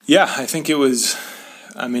Yeah, I think it was,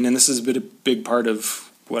 and this is a big part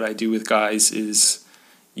of what I do with guys is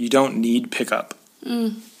you don't need pickup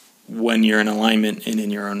when you're in alignment and in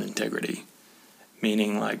your own integrity.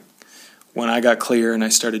 Meaning, like, when I got clear and I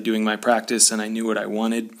started doing my practice and I knew what I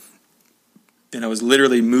wanted, then I was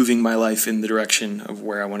literally moving my life in the direction of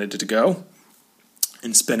where I wanted it to go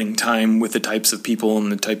and spending time with the types of people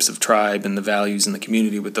and the types of tribe and the values and the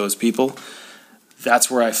community with those people.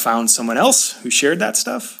 That's where I found someone else who shared that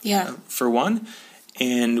stuff, for one,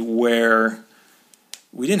 and where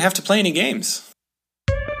we didn't have to play any games.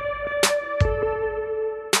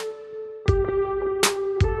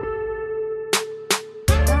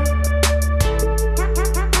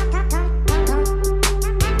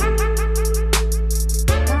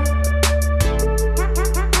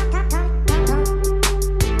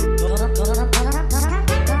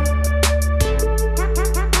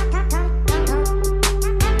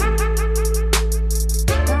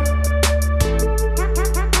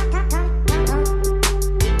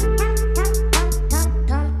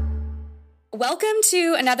 Welcome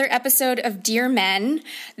to another episode of Dear Men.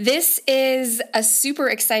 This is a super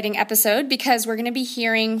exciting episode because we're going to be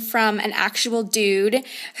hearing from an actual dude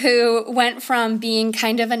who went from being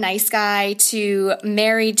kind of a nice guy to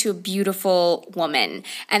married to a beautiful woman.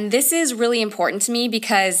 And this is really important to me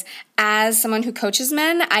because as someone who coaches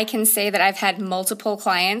men, I can say that I've had multiple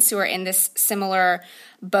clients who are in this similar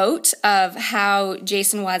boat of how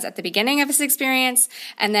Jason was at the beginning of his experience,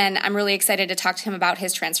 and then I'm really excited to talk to him about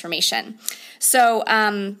his transformation. So,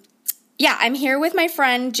 I'm here with my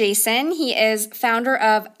friend Jason. He is founder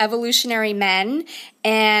of Evolutionary Men,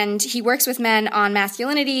 and he works with men on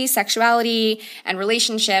masculinity, sexuality, and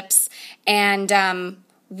relationships, and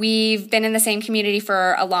we've been in the same community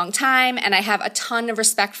for a long time, and I have a ton of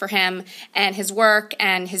respect for him and his work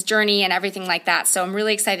and his journey and everything like that. So I'm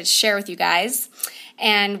really excited to share with you guys.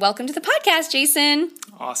 And welcome to the podcast, Jason.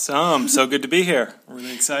 Awesome. So good to be here. I'm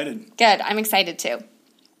really excited. Good. I'm excited too.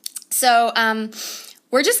 So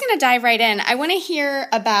we're just going to dive right in. I want to hear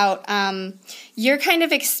about your kind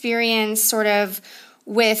of experience sort of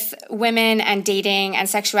with women and dating and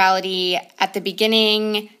sexuality at the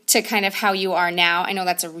beginning to kind of how you are now. I know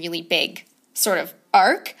that's a really big sort of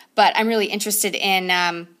arc, but I'm really interested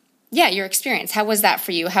in your experience. How was that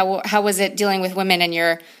for you? How was it dealing with women in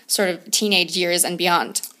your sort of teenage years and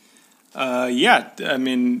beyond?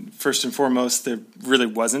 First and foremost, there really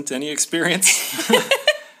wasn't any experience.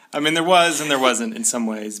 There was and there wasn't in some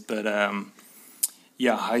ways, but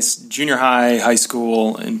junior high, high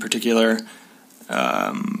school in particular,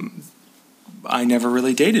 I never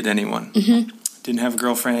really dated anyone. Mm-hmm. Didn't have a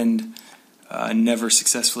girlfriend, never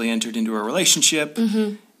successfully entered into a relationship.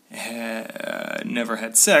 Mm-hmm. Never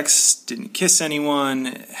had sex, didn't kiss anyone,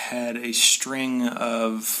 had a string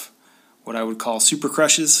of what I would call super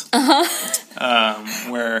crushes,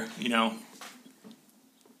 where,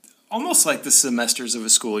 almost like the semesters of a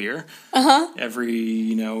school year.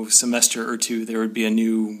 Every, semester or two, there would be a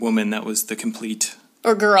new woman that was the complete...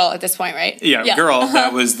 Or girl at this point, right? Yeah. Girl.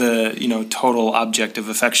 That was the, total object of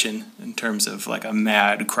affection in terms of like a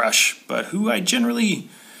mad crush, but who I generally...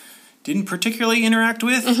 didn't particularly interact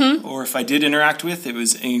with, or if I did interact with, it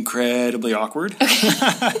was incredibly awkward.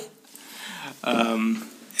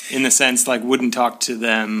 In the sense, like, wouldn't talk to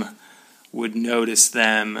them, would notice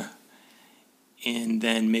them, and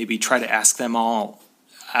then maybe try to ask them all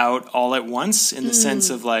out all at once, in the sense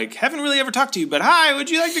of, like, haven't really ever talked to you, but hi, would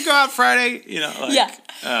you like to go out Friday?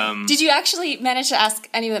 Did you actually manage to ask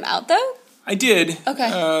any of them out, though? I did.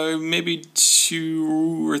 Okay. Maybe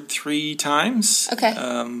 2 or 3 times. Okay.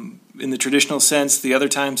 In the traditional sense, the other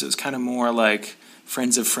times it was kind of more like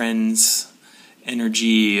friends of friends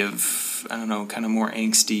energy of, I don't know, kind of more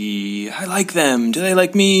angsty, I like them, do they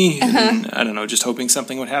like me? And, I don't know, just hoping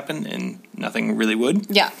something would happen, and nothing really would.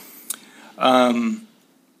 Yeah. And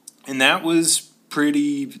that was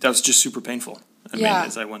just super painful.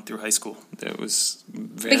 As I went through high school. It was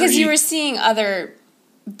very... Because you were seeing other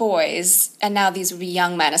boys, and now these would be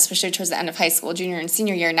young men, especially towards the end of high school, junior and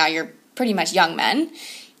senior year, now you're pretty much young men.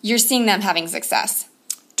 You're seeing them having success.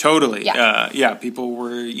 Totally. Yeah. People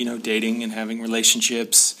were, dating and having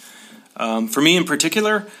relationships. For me in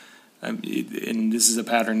particular, and this is a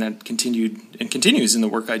pattern that continued and continues in the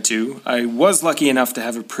work I do, I was lucky enough to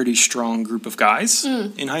have a pretty strong group of guys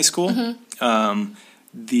in high school. Mm-hmm.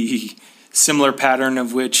 The similar pattern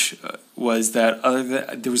of which was that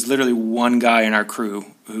there was literally one guy in our crew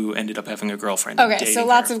who ended up having a girlfriend. Okay, so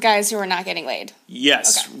lots of guys who were not getting laid.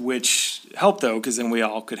 Yes, okay. Which helped, though, because then we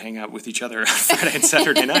all could hang out with each other on Friday and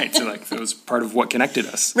Saturday night. So, that was part of what connected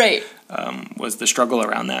us. Right. Was the struggle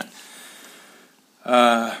around that.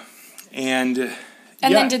 And,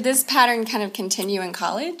 And then did this pattern kind of continue in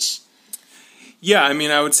college? Yeah, I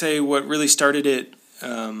mean, I would say what really started it,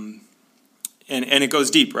 and it goes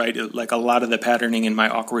deep, right? Like a lot of the patterning and my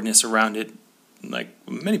awkwardness around it, like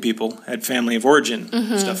many people, had family of origin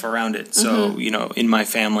stuff around it. So, in my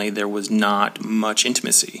family, there was not much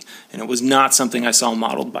intimacy. And it was not something I saw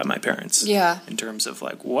modeled by my parents. Yeah. In terms of,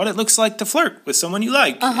 like, what it looks like to flirt with someone you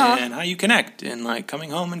like and how you connect and, like, coming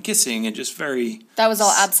home and kissing and just very... That was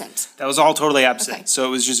all absent. That was all totally absent. Okay. So it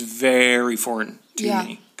was just very foreign to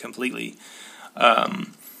me, completely.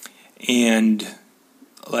 And,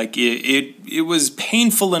 like, it was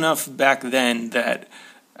painful enough back then that...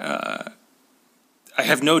 I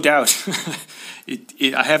have no doubt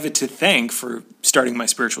I have it to thank for starting my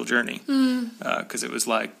spiritual journey because it was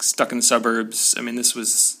like stuck in the suburbs. I mean, this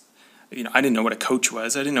was, I didn't know what a coach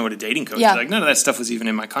was. I didn't know what a dating coach was. Like, none of that stuff was even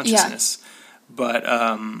in my consciousness. Yeah. But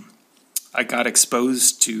I got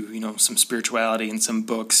exposed to, some spirituality and some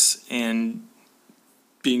books. And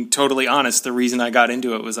being totally honest, the reason I got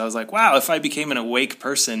into it was I was like, wow, if I became an awake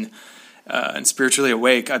person and spiritually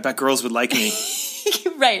awake, I bet girls would like me.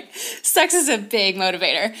 Right. Sex is a big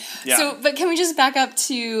motivator. Yeah. So, but can we just back up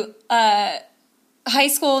to high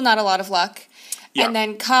school, not a lot of luck. Yeah. And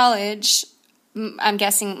then college, I'm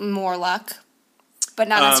guessing more luck, but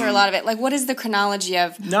not necessarily a lot of it. Like, what is the chronology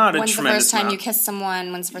of when's the first time you kissed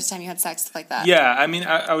someone, when's the first time you had sex, stuff like that? Yeah, I mean,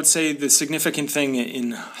 I would say the significant thing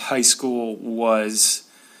in high school was,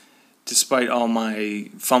 despite all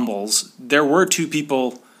my fumbles, there were two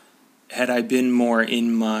people, had I been more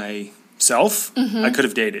in my... self, I could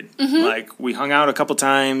have dated. Like, we hung out a couple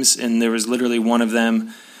times, and there was literally one of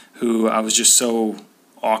them who I was just so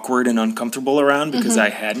awkward and uncomfortable around because I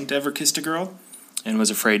hadn't ever kissed a girl and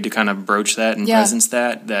was afraid to kind of broach that and presence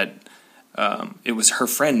that it was her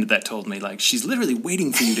friend that told me, like, she's literally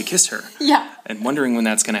waiting for you to kiss her. And wondering when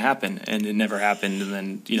that's going to happen. And it never happened, and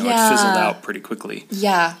then, it fizzled out pretty quickly.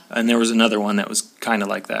 Yeah. And there was another one that was kind of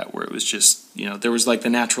like that, where it was just, there was, like, the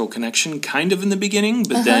natural connection kind of in the beginning,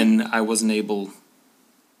 but then I wasn't able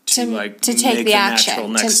to take make the action. Natural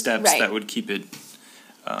next steps that would keep it,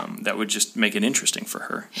 that would just make it interesting for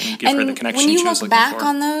her and give her the connection she was looking for. When you look back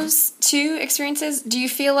on those two experiences, do you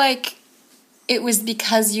feel like it was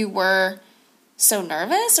because you were so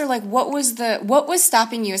nervous, or like what was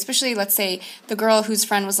stopping you? Especially, let's say the girl whose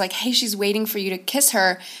friend was like, "Hey, she's waiting for you to kiss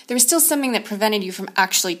her." There was still something that prevented you from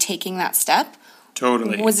actually taking that step.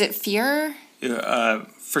 Totally. Was it fear?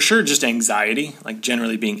 For sure, just anxiety. Like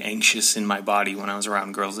generally being anxious in my body when I was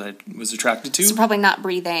around girls that I was attracted to. So probably not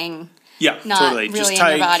breathing. Yeah, totally. Really just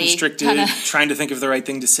tight, constricted, trying to think of the right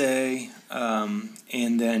thing to say,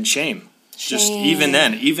 and then shame. Just even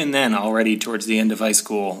then, already towards the end of high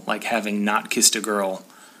school, like having not kissed a girl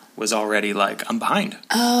was already like, I'm behind.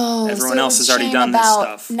 Oh, everyone else has already done this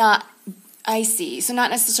stuff. I see. So not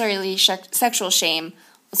necessarily sexual shame,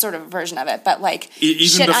 sort of version of it, but like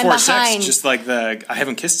even before sex, just like I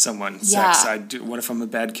haven't kissed someone. Sex. What if I'm a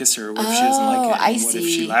bad kisser? What if she doesn't like it? What if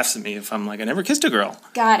she laughs at me if I'm like, I never kissed a girl?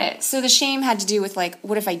 Got it. So the shame had to do with like,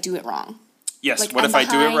 what if I do it wrong? Yes. Like, what if I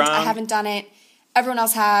do it wrong? I haven't done it. Everyone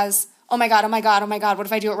else has. Oh my god, what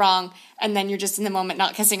if I do it wrong? And then you're just in the moment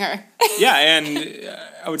not kissing her. Yeah, and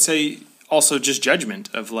I would say also just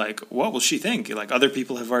judgment of like, what will she think? Like other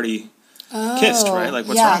people have already kissed, right? Like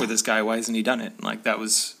what's wrong with this guy? Why hasn't he done it? Like that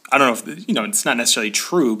was, I don't know if, it's not necessarily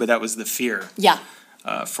true, but that was the fear. Yeah.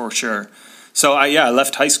 For sure. So I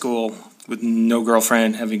left high school with no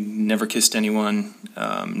girlfriend, having never kissed anyone,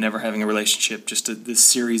 never having a relationship, just this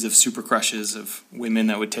series of super crushes of women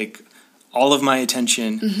that would take all of my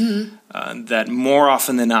attention that more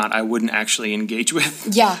often than not I wouldn't actually engage with.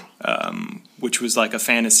 Yeah. Which was like a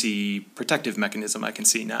fantasy protective mechanism I can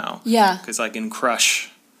see now. Yeah. Because like in Crush.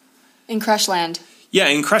 In Crushland. Yeah,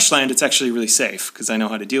 in Crushland it's actually really safe because I know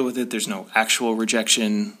how to deal with it. There's no actual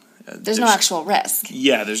rejection. There's no actual risk.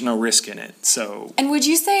 Yeah, there's no risk in it. So. And would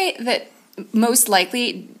you say that most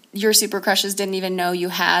likely your super crushes didn't even know you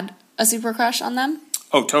had a super crush on them?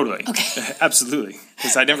 Oh, totally. Okay. Absolutely.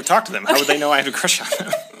 Because I never talked to them. How would they know I had a crush on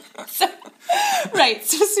them? Right.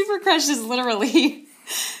 So super crush is literally,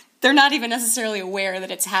 they're not even necessarily aware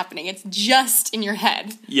that it's happening. It's just in your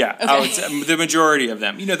head. Yeah. Okay. The majority of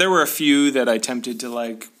them. There were a few that I attempted to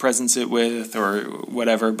like presence it with or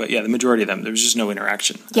whatever. But yeah, the majority of them, there was just no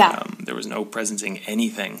interaction. Yeah. There was no presencing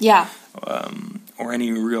anything. Yeah. Or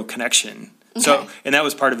any real connection. Okay. So, and that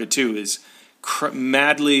was part of it too, is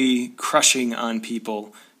madly crushing on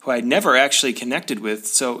people who I'd never actually connected with.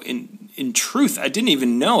 So in truth, I didn't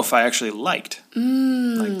even know if I actually liked.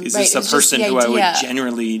 Like, is this a person who I would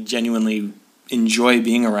genuinely enjoy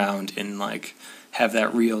being around and like have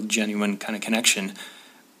that real, genuine kind of connection?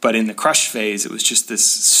 but in the crush phase, it was just this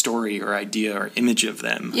story or idea or image of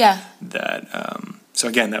them. Yeah. That so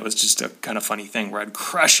again, that was just a kind of funny thing where I'd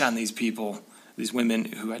crush on these people, these women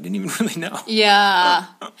who I didn't even really know. Yeah.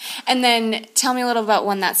 And then tell me a little about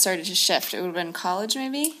when that started to shift. It would have been college,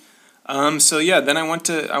 maybe? So yeah, then I went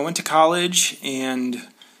to college, and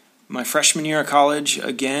my freshman year of college,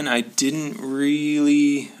 again, I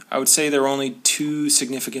would say there were only two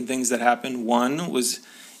significant things that happened. One was,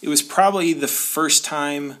 it was probably the first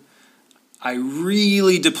time I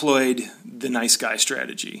really deployed the nice guy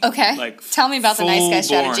strategy. Okay. Like, tell me about the nice guy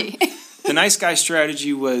strategy. The nice guy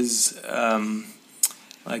strategy was,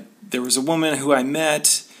 like, there was a woman who I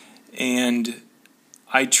met, and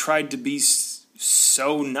I tried to be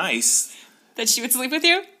so nice that she would sleep with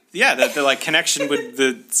you? Yeah, that the, like, connection would,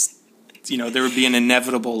 there would be an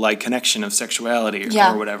inevitable, like, connection of sexuality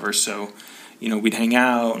or whatever. So, we'd hang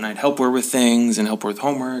out, and I'd help her with things and help her with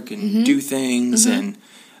homework and do things. And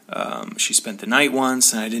she spent the night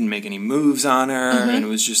once, and I didn't make any moves on her. And it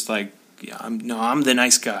was just like, I'm the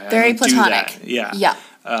nice guy. Very I don't platonic. do that. Yeah. Yeah.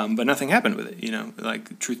 But nothing happened with it,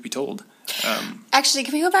 like, truth be told. Actually,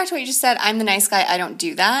 can we go back to what you just said? I'm the nice guy, I don't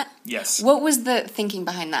do that. Yes. What was the thinking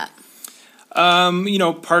behind that?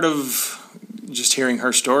 Part of just hearing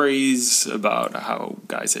her stories about how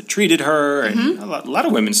guys had treated her, and a lot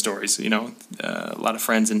of women's stories, a lot of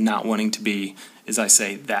friends, and not wanting to be, as I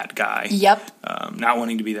say, that guy. Yep. Not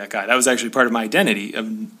wanting to be that guy. That was actually part of my identity,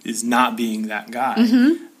 is not being that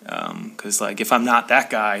guy. Because, like, if I'm not that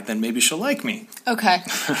guy, then maybe she'll like me. Okay.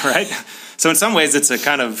 Right? So in some ways, it's a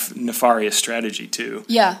kind of nefarious strategy, too.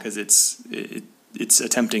 Yeah. Because it's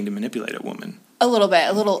attempting to manipulate a woman. Maybe a little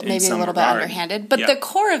bit underhanded. But the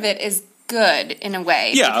core of it is good in a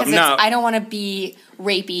way. Yeah. Because I don't want to be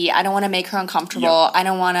rapey. I don't want to make her uncomfortable. Yeah. I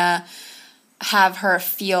don't want to have her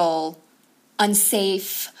feel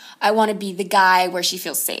unsafe. I want to be the guy where she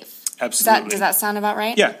feels safe. Absolutely. Does that sound about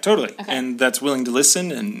right? Yeah, totally. Okay. And that's willing to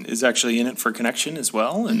listen and is actually in it for connection as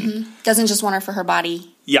well. And doesn't just want her for her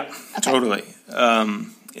body. Yeah, totally.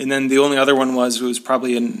 And then the only other one was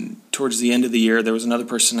probably towards the end of the year, there was another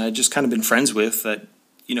person I'd just kind of been friends with that,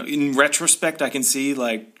 in retrospect, I can see,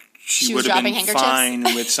 like, she would have been fine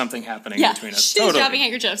with something happening between us. She was dropping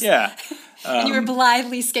handkerchiefs. Yeah. And you were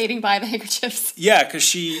blithely skating by the handkerchiefs. Yeah, because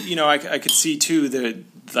she, I could see, too,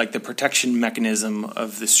 the protection mechanism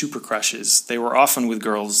of the super crushes. They were often with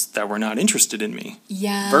girls that were not interested in me.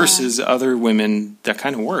 Yeah. Versus other women that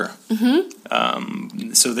kind of were.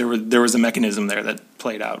 So there was a mechanism there that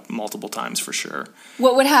played out multiple times for sure.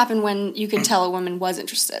 What would happen when you could tell a woman was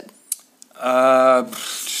interested?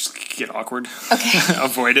 Just get awkward. Okay.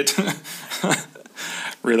 Avoid it.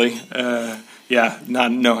 Really.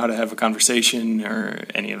 Not know how to have a conversation or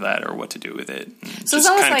any of that or what to do with it. So just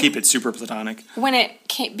kind of keep it super platonic. When it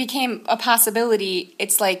became a possibility,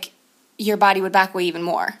 it's like your body would back away even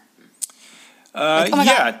more.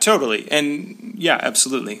 God. Totally. And yeah,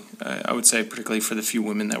 absolutely. I would say particularly for the few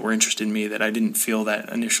women that were interested in me that I didn't feel that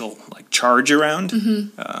initial charge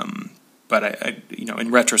around. But I in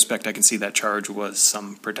retrospect, I can see that charge was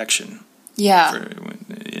some protection. Yeah.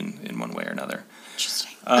 In one way or another.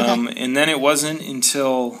 Interesting. And then it wasn't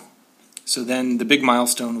until, so then the big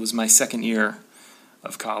milestone was my second year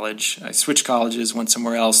of college. I switched colleges, went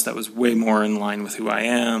somewhere else that was way more in line with who I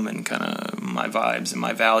am and kind of my vibes and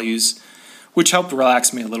my values, which helped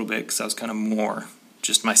relax me a little bit because I was kind of more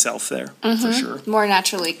just myself there, for sure. More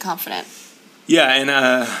naturally confident. Yeah, and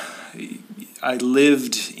I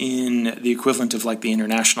lived in the equivalent of the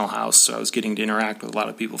international house, so I was getting to interact with a lot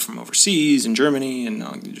of people from overseas and Germany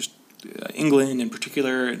and just England in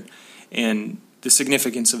particular, and the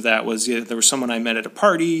significance of that was there was someone I met at a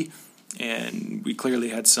party, and we clearly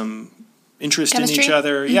had some interest in each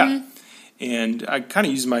other. Yeah, and I kind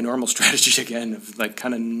of used my normal strategy again of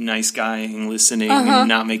kind of nice guying, listening, and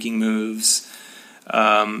not making moves.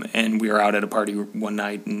 And we were out at a party one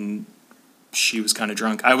night, and she was kind of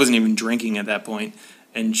drunk. I wasn't even drinking at that point,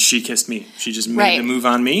 and she kissed me. She just made the move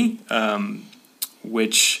on me,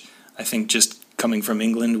 which I think just coming from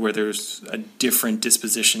England, where there's a different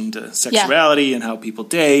disposition to sexuality and how people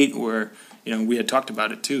date, where, we had talked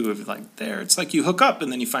about it too, of there, it's like you hook up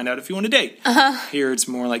and then you find out if you want to date. Here, it's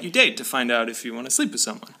more like you date to find out if you want to sleep with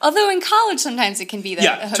someone. Although in college, sometimes it can be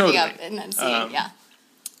that hooking up and then seeing,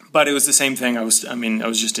 But it was the same thing. I was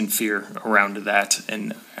just in fear around that,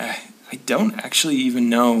 and I don't actually even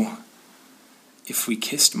know if we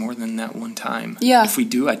kissed more than that one time. Yeah. If we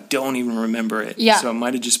do, I don't even remember it. Yeah. So it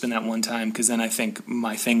might have just been that one time, because then I think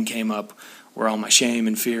my thing came up where all my shame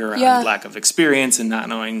and fear around lack of experience and not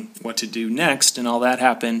knowing what to do next and all that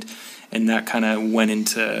happened. And that kind of went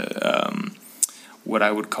into what I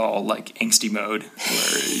would call like angsty mode, where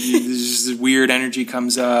there's this weird energy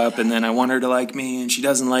comes up, and then I want her to like me, and she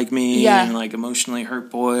doesn't like me, and like emotionally hurt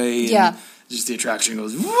boy, and just the attraction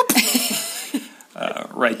goes whoop,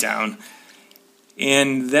 right down.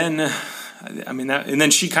 And then, I mean, and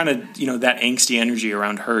then she kind of, that angsty energy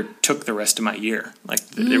around her took the rest of my year. Like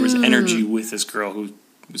there was energy with this girl who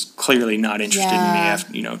was clearly not interested in me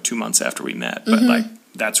after, 2 months after we met, but like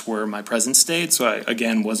that's where my presence stayed. So I,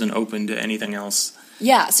 again, wasn't open to anything else.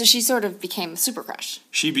 Yeah, so she sort of became a super crush.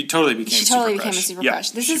 She totally became a super crush.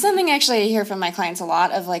 This is something actually I hear from my clients a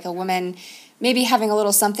lot, of like a woman maybe having a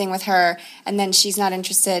little something with her, and then she's not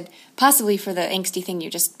interested, possibly for the angsty thing you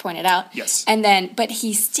just pointed out. Yes. And then, but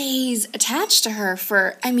he stays attached to her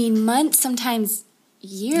for, months, sometimes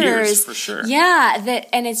years. Years, for sure. Yeah,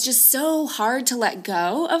 and it's just so hard to let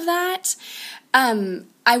go of that.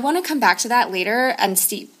 I want to come back to that later and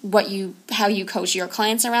see how you coach your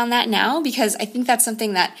clients around that now, because I think that's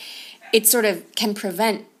something that it sort of can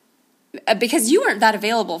prevent, because you weren't that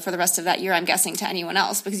available for the rest of that year, I'm guessing, to anyone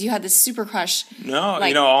else, because you had this super crush. No,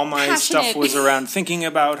 all my stuff was around thinking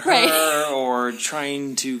about her or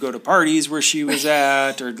trying to go to parties where she was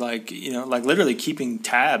at, or like literally keeping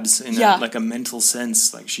tabs in a mental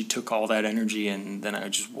sense. Like she took all that energy, and then I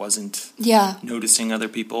just wasn't noticing other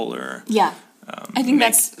people or I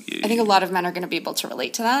think a lot of men are going to be able to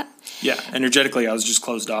relate to that. Yeah, energetically, I was just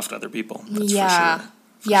closed off to other people. That's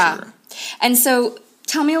for sure. And so,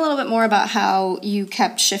 tell me a little bit more about how you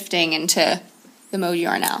kept shifting into the mode you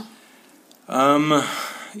are now.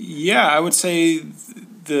 I would say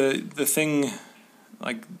the thing,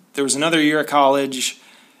 like, there was another year of college.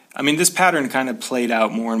 I mean, this pattern kind of played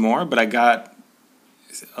out more and more, but I got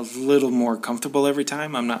a little more comfortable every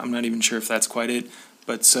time. I'm not even sure if that's quite it.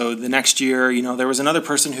 But so the next year, there was another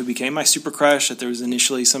person who became my super crush that there was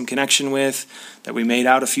initially some connection with, that we made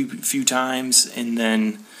out a few times, and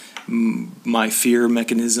then my fear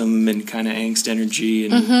mechanism and kind of angst energy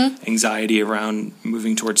and anxiety around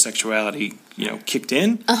moving towards sexuality, kicked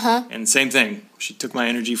in. And same thing. She took my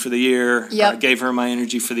energy for the year. I gave her my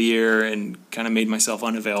energy for the year, and kind of made myself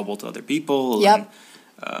unavailable to other people.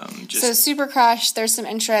 So super crush, there's some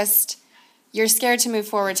interest. You're scared to move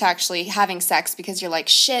forward to actually having sex because you're like,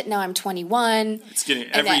 shit, now I'm 21. It's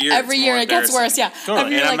getting every year it gets worse,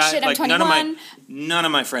 Totally. You're like, shit, I'm 21. None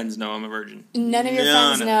of my friends know I'm a virgin. None of your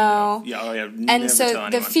friends know. And so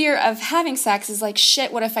the fear of having sex is like,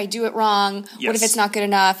 shit, what if I do it wrong? Yes. What if it's not good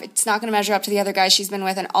enough? It's not going to measure up to the other guys she's been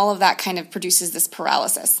with, and all of that kind of produces this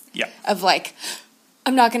paralysis. Yeah. Of like,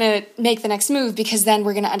 I'm not going to make the next move because then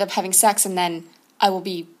we're going to end up having sex, and then I will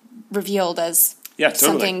be revealed as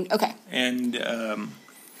something. Okay. And,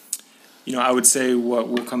 I would say what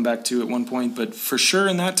we'll come back to at one point, but for sure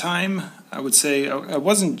in that time, I would say I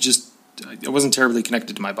wasn't terribly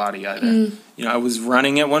connected to my body either. I was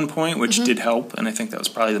running at one point, which did help, and I think that was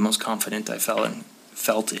probably the most confident I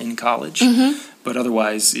felt in college. But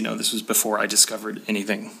otherwise, this was before I discovered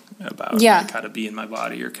anything about how to be in my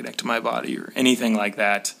body or connect to my body or anything like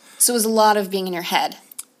that. So it was a lot of being in your head.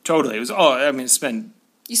 Totally. It was,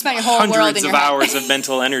 you spent your whole world in your head. Hundreds of hours of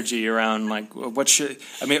mental energy around, like, one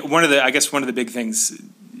of the big things,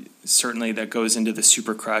 certainly, that goes into the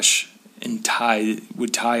super crush and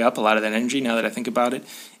would tie up a lot of that energy, now that I think about it,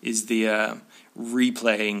 is the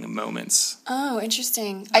replaying moments. Oh,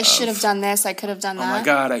 interesting. I should have done this. I could have done that. Oh my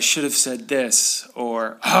God, I should have said this.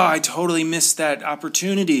 Or, I totally missed that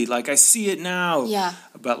opportunity. Like, I see it now. Yeah.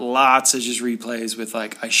 But lots of just replays with,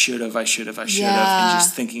 like, I should have, and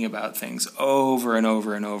just thinking about things over and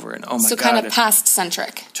over and over. And, oh my God. So kind of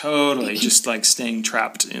past-centric. Totally. Just, like, staying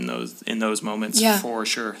trapped in those moments, for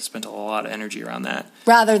sure. Spent a lot of energy around that.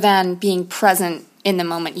 Rather than being present in the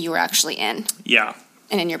moment you were actually in. Yeah.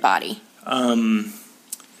 And in your body. And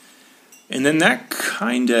then that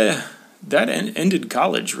ended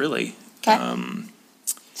college, really. Okay.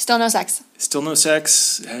 Still no sex. Still no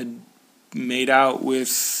sex. Had made out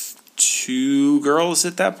with 2 girls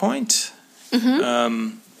at that point.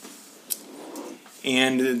 And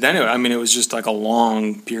then, it was just like a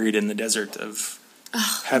long period in the desert of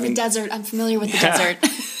having... The desert. I'm familiar with the desert.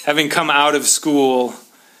 Having come out of school...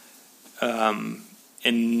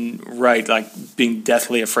 being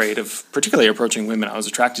deathly afraid of particularly approaching women I was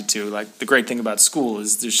attracted to. Like, the great thing about school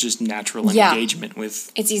is there's just natural engagement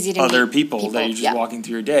with it's easy to other people that you're just walking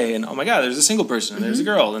through your day, and oh my God, there's a single person, and there's a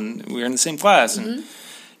girl, and we're in the same class, and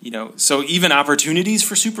so even opportunities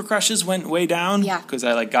for super crushes went way down because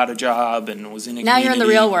I got a job and was in a now you're in the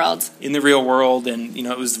real world. In the real world, and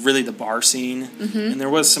it was really the bar scene, and there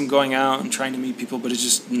was some going out and trying to meet people, but it's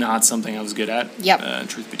just not something I was good at.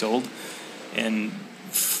 Truth be told, and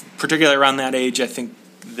particularly around that age, I think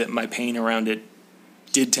that my pain around it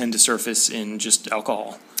did tend to surface in just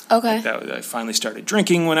alcohol. Okay. I finally started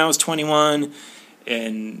drinking when I was 21,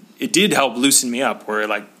 and it did help loosen me up, where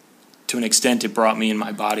like to an extent it brought me in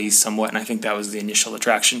my body somewhat, and I think that was the initial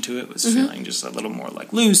attraction to it, was feeling just a little more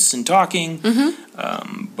like loose and talking,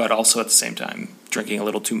 but also at the same time drinking a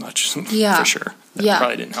little too much, for sure. That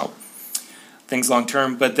probably didn't help things long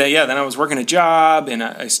term. But then I was working a job, and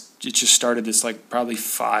it just started this like probably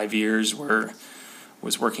 5 years where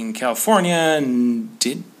was working in California and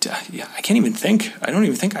I can't even think. I don't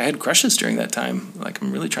even think I had crushes during that time. Like,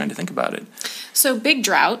 I'm really trying to think about it. So big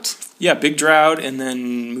drought. Yeah, big drought, and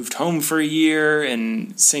then moved home for a year,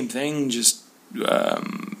 and same thing, just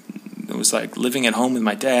it was like living at home with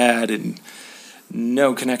my dad and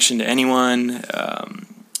no connection to anyone,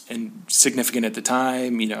 and significant at the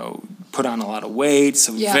time, put on a lot of weight,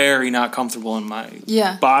 so very not comfortable in my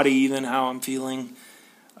body, even how I'm feeling.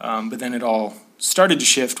 But then it all started to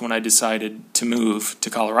shift when I decided to move to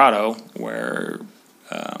Colorado, where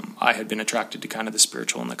I had been attracted to kind of the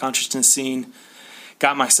spiritual and the consciousness scene.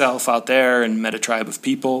 Got myself out there and met a tribe of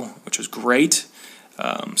people, which was great.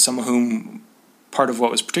 Some of whom, part of what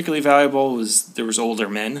was particularly valuable was there was older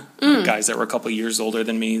men, guys that were a couple of years older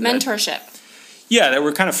than me. Mentorship. That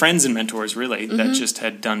were kind of friends and mentors, really, that just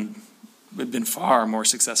had been far more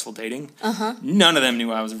successful dating. None of them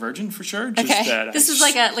knew I was a virgin, for sure. Just that this was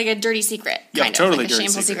like a dirty secret. Totally like a dirty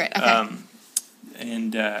shameful secret. Okay.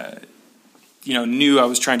 Knew I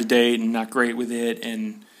was trying to date and not great with it,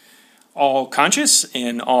 and all conscious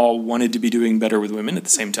and all wanted to be doing better with women at the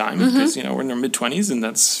same time, because we're in our mid-20s and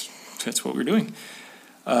that's what we're doing.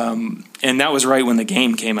 And that was right when The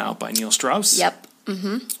Game came out by Neil Strauss. Yep.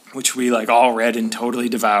 Which we like all read and totally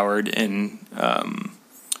devoured, and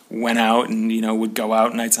went out and would go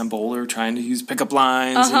out nights on Boulder trying to use pickup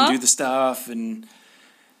lines and do the stuff, and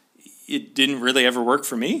it didn't really ever work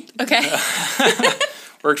for me. Okay.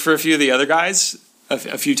 Worked for a few of the other guys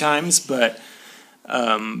a few times, but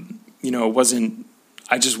it wasn't.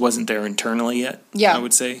 I just wasn't there internally yet. I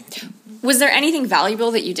would say. Was there anything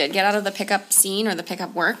valuable that you did get out of the pickup scene or the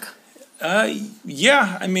pickup work?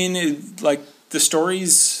 Yeah. I mean, like the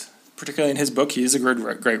stories, particularly in his book, he is a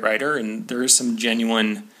great writer, and there is some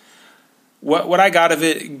genuine. What I got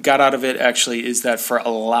out of it actually is that for a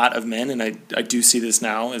lot of men, and I do see this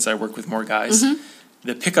now as I work with more guys,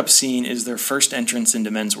 the pickup scene is their first entrance into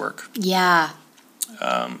men's work. Yeah.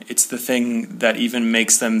 It's the thing that even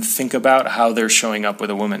makes them think about how they're showing up with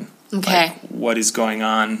a woman. Okay. Like, what is going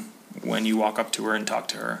on when you walk up to her and talk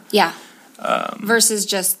to her. Yeah. Versus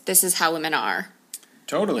just, this is how women are.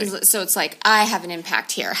 Totally. So it's like, I have an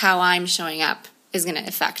impact here. How I'm showing up is going to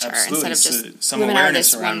affect her. Absolutely. Instead of just some women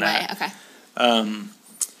awareness are this around one that. way. Okay.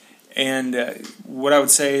 What I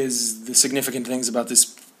would say is the significant things about this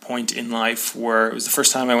point in life were, it was the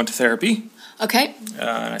first time I went to therapy. Okay.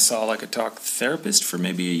 And I saw like a talk therapist for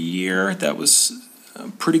maybe a year. That was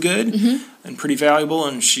pretty good and pretty valuable.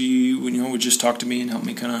 And she, would just talk to me and help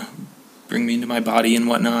me kind of bring me into my body and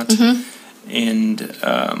whatnot. And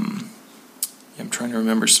I'm trying to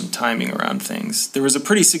remember some timing around things. There was a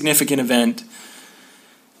pretty significant event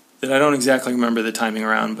that I don't exactly remember the timing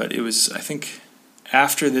around, but it was, I think,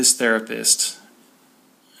 after this therapist,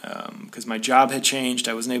 because my job had changed,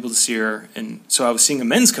 I wasn't able to see her, and so I was seeing a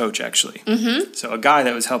men's coach, actually. So a guy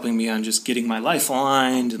that was helping me on just getting my life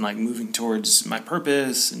aligned and like moving towards my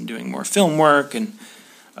purpose and doing more film work, and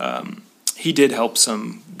he did help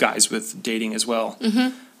some guys with dating as well.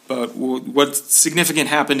 But what significant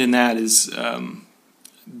happened in that is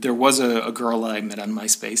there was a girl I met on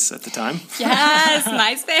MySpace at the time. Yes,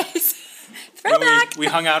 MySpace. Throwback. We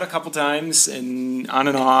hung out a couple times and on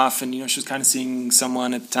and off, and she was kind of seeing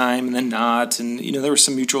someone at the time and then not, and there was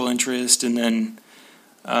some mutual interest, and then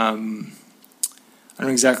I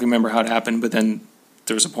don't exactly remember how it happened, but then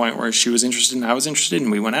there was a point where she was interested and I was interested,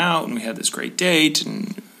 and we went out and we had this great date,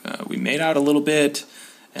 and we made out a little bit,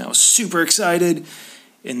 and I was super excited.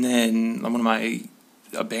 And then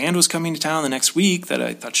a band was coming to town the next week that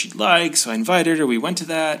I thought she'd like, so I invited her. We went to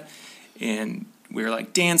that, and we were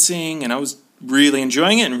like dancing, and I was really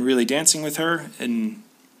enjoying it and really dancing with her. And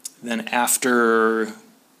then after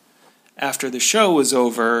the show was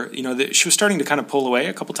over, she was starting to kind of pull away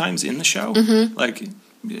a couple times in the show, like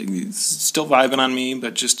still vibing on me,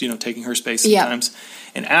 but just taking her space sometimes.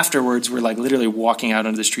 And afterwards, we're like literally walking out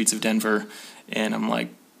onto the streets of Denver, and I'm like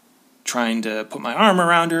trying to put my arm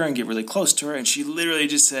around her and get really close to her, and she literally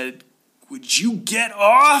just said, "Would you get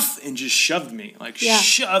off?" and just shoved me,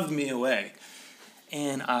 shoved me away.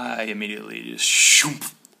 And I immediately just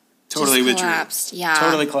totally withdrew. Collapsed. Yeah.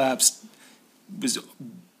 Totally collapsed. Was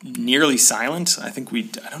nearly silent. I think we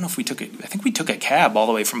took a cab all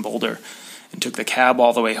the way from Boulder and took the cab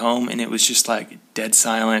all the way home, and it was just like dead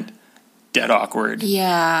silent, dead awkward.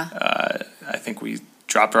 Yeah. I think we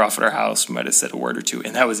dropped her off at our house, might have said a word or two,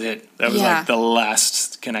 and that was it. That was like the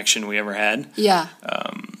last connection we ever had. Yeah.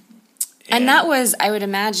 And that was, I would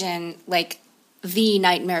imagine, like the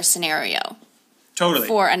nightmare scenario. Totally.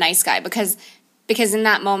 For a nice guy, because in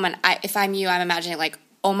that moment, if I'm you, I'm imagining like,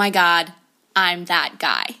 oh my God, I'm that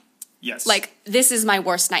guy. Yes. Like, this is my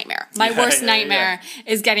worst nightmare. My worst nightmare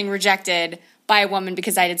is getting rejected by a woman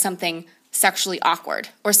because I did something sexually awkward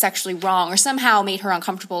or sexually wrong or somehow made her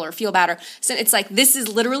uncomfortable or feel bad. So it's like, this is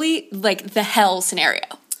literally like the hell scenario.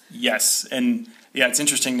 Yes. And yeah, it's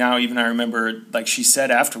interesting now, even I remember, like, she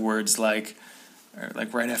said afterwards, like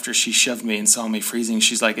right after she shoved me and saw me freezing,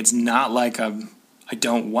 she's like, it's not like I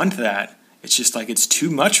don't want that. It's just like, it's too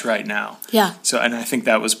much right now. Yeah. So, and I think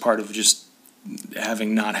that was part of just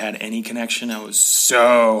having not had any connection. I was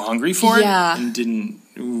so hungry for it. And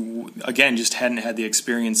just hadn't had the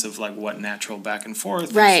experience of like what natural back and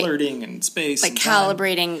forth, and flirting and space. Like and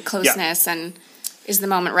calibrating closeness and is the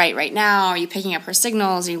moment right now? Are you picking up her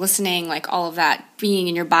signals? Are you listening? Like all of that, being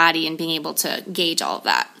in your body and being able to gauge all of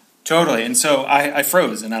that. Totally. And so I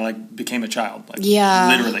froze and I like became a child, like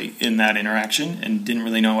literally in that interaction, and didn't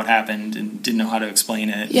really know what happened and didn't know how to explain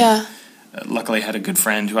it. Yeah. Luckily I had a good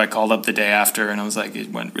friend who I called up the day after, and I was like,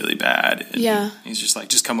 it went really bad. And he's just like,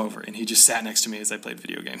 just come over. And he just sat next to me as I played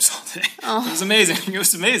video games all day. Oh. It was amazing. It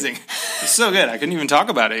was amazing. It was so good. I couldn't even talk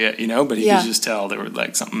about it yet, but he could just tell there were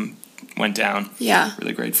like something went down. Yeah.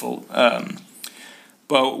 Really grateful.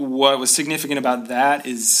 But what was significant about that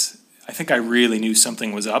is I think I really knew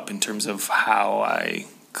something was up in terms of how I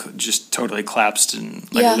just totally collapsed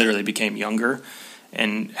and literally became younger,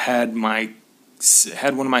 and had one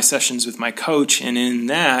of my sessions with my coach, and in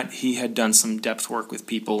that he had done some depth work with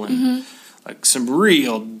people, and like some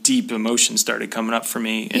real deep emotions started coming up for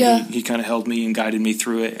me, and he kind of held me and guided me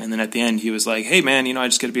through it. And then at the end he was like, hey man, I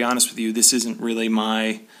just got to be honest with you, this isn't really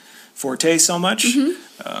my forte so much.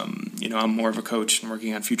 I'm more of a coach and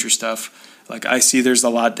working on future stuff. Like, I see there's a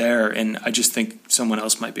lot there, and I just think someone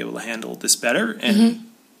else might be able to handle this better. And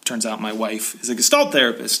turns out my wife is a Gestalt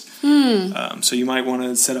therapist. So you might want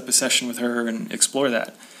to set up a session with her and explore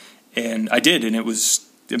that. And I did, and it was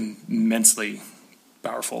immensely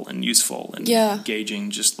powerful and useful and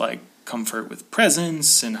gauging just like comfort with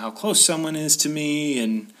presence and how close someone is to me.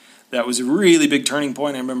 And that was a really big turning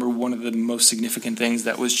point. I remember one of the most significant things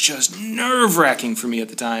that was just nerve-wracking for me at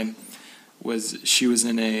the time was she was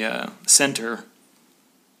in a center,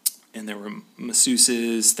 and there were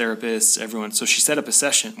masseuses, therapists, everyone. So she set up a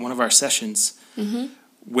session, one of our sessions,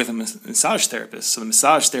 with a massage therapist. So the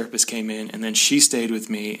massage therapist came in, and then she stayed with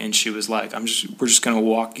me, and she was like, we're just going to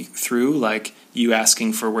walk you through, like, you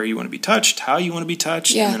asking for where you want to be touched, how you want to be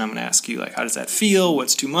touched, and then I'm going to ask you, like, how does that feel,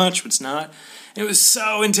 what's too much, what's not. And it was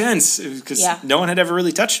so intense, because no one had ever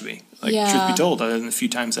really touched me, like, truth be told, other than the few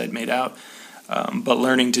times I'd made out. But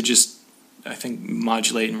learning to just, I think,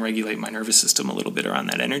 modulate and regulate my nervous system a little bit around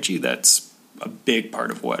that energy, that's a big part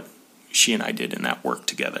of what she and I did in that work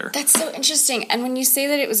together. That's so interesting. And when you say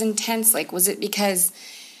that it was intense, like, was it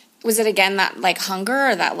again that, like, hunger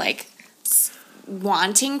or that, like,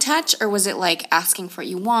 wanting touch, or was it, like, asking for what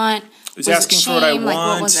you want? It was asking for what I want. Like,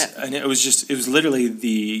 what was it? And it was literally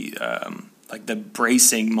the, like, the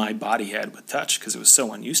bracing my body had with touch, because it was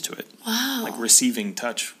so unused to it. Wow. Like, receiving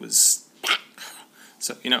touch was...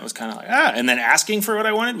 So, it was kind of like, and then asking for what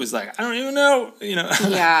I wanted was like, I don't even know,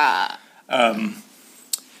 Yeah. And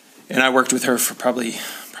I worked with her for probably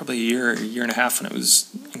a year and a half, and it was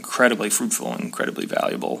incredibly fruitful and incredibly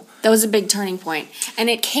valuable. That was a big turning point. And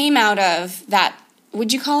it came out of that,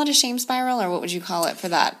 would you call it a shame spiral, or what would you call it for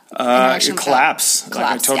that? Collapse. Like,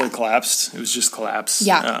 I totally collapsed. It was just collapse.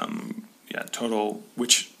 Yeah. Total,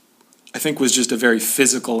 which I think was just a very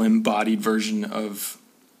physical, embodied version of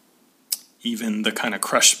even the kind of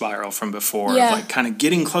crush spiral from before, of like kind of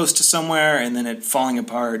getting close to somewhere and then it falling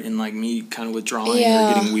apart and like me kind of withdrawing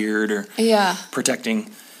or getting weird or protecting.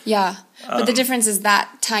 Yeah. But the difference is that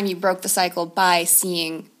time you broke the cycle by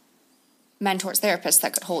seeing mentors, therapists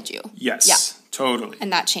that could hold you. Yes. Yeah. Totally.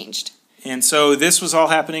 And that changed. And so this was all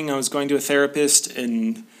happening. I was going to a therapist,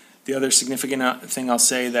 and the other significant thing I'll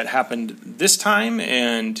say that happened this time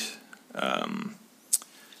and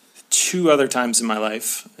two other times in my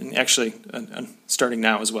life, and actually starting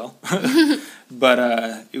now as well,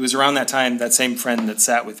 but it was around that time, that same friend that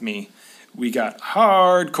sat with me, we got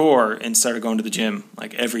hardcore and started going to the gym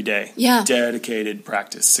like every day. Yeah. Dedicated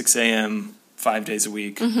practice, 6 a.m., 5 days a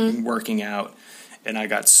week, and working out. And I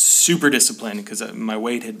got super disciplined because my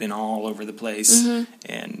weight had been all over the place,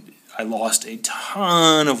 and I lost a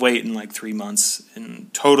ton of weight in like 3 months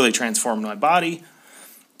and totally transformed my body.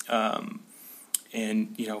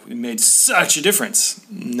 And, you know, it made such a difference.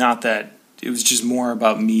 Not that it was just more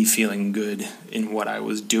about me feeling good in what I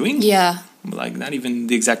was doing. Yeah. Like, not even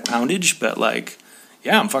the exact poundage, but like,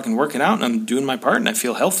 yeah, I'm fucking working out and I'm doing my part and I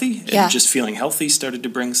feel healthy. Yeah. And just feeling healthy started to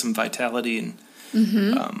bring some vitality. And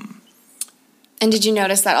and did you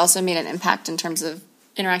notice that also made an impact in terms of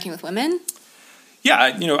interacting with women?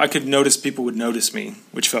 yeah, you know, I could notice people would notice me,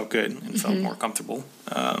 which felt good and felt more comfortable.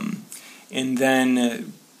 And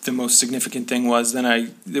then the most significant thing was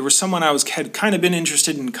there was someone had kind of been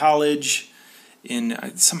interested in college,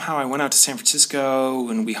 and somehow I went out to San Francisco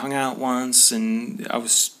and we hung out once, and I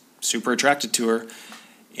was super attracted to her.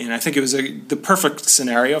 And I think it was the perfect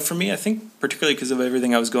scenario for me, I think, particularly because of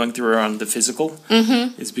everything I was going through around the physical.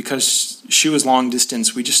 Is because she was long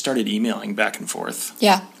distance, we just started emailing back and forth.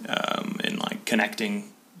 Yeah. And like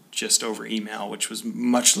connecting just over email, which was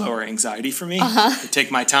much lower anxiety for me. To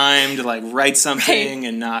take my time to like write something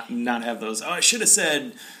and not have those, I should have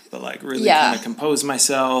said, but like really kind of compose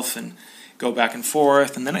myself and go back and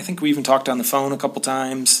forth. And then I think we even talked on the phone a couple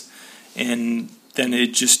times. And then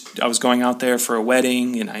I was going out there for a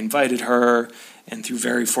wedding and I invited her, and through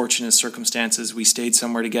very fortunate circumstances, we stayed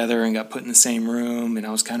somewhere together and got put in the same room, and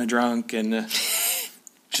I was kind of drunk and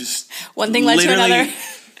just one thing led to another.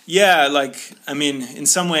 Yeah, like, I mean, in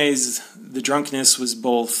some ways, the drunkenness was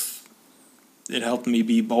both, it helped me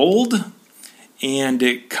be bold, and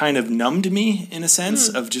it kind of numbed me in a sense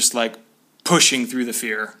of just like pushing through the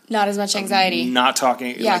fear. Not as much anxiety. Not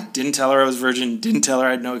talking. Yeah. Like, didn't tell her I was virgin. Didn't tell her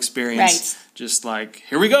I had no experience. Right. Just like,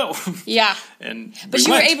 here we go. Yeah. But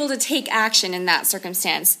you were able to take action in that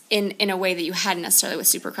circumstance in a way that you hadn't necessarily with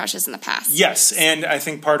super crushes in the past. Yes, and I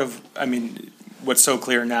think what's so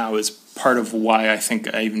clear now is part of why I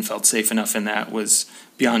think I even felt safe enough in that was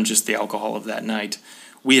beyond just the alcohol of that night.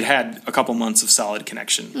 We had a couple months of solid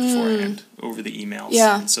connection beforehand over the emails.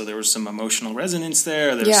 Yeah. And so there was some emotional resonance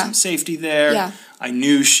there. There was some safety there. Yeah. I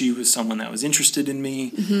knew she was someone that was interested in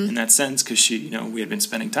me in that sense because she, you know, we had been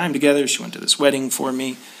spending time together. She went to this wedding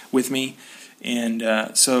with me.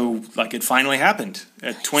 And so, like, it finally happened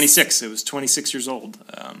at 26. It was 26 years old.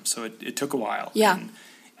 So it took a while. Yeah. And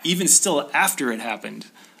even still after it happened,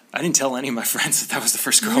 I didn't tell any of my friends that was the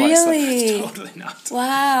first girl Really? I slept with. Totally not.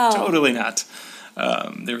 Wow. Totally not.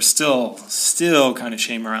 There was still kind of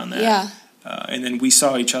shame around that. Yeah. And then we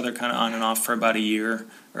saw each other kind of on and off for about a year,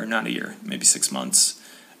 or not a year, maybe 6 months.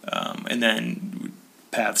 And then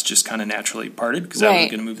paths just kind of naturally parted because I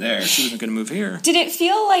wasn't going to move there. She wasn't going to move here. Did it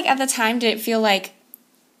feel like, at the time,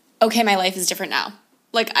 okay, my life is different now?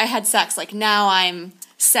 Like, I had sex, like, now I'm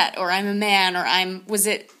set, or I'm a man, or was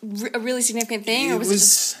it a really significant thing? Or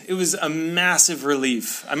It was a massive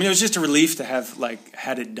relief. I mean, it was just a relief to have, like,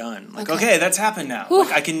 had it done. Like, okay that's happened now. Whew.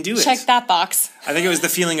 Like, I can do it. Check that box. I think it was the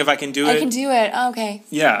feeling of I can do it. I can do it. Oh, okay.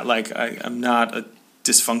 Yeah, like, I'm not a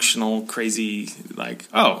dysfunctional, crazy, like,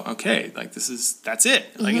 oh, okay, like, that's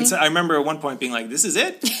it. Like, I remember at one point being like, this is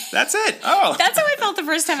it? That's it? Oh. That's how I felt the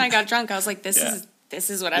first time I got drunk. I was like, this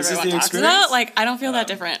is what everyone talks experience? about. Like, I don't feel that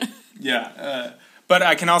different. Yeah, but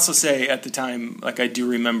I can also say at the time, like, I do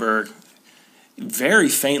remember very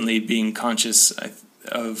faintly being conscious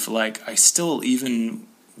of, like, I still even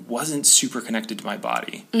wasn't super connected to my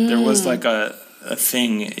body. There was, like, a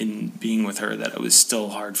thing in being with her that it was still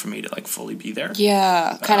hard for me to, like, fully be there.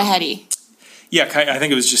 Yeah, kind of heady. Yeah, I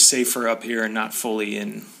think it was just safer up here and not fully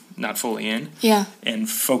in. Yeah. And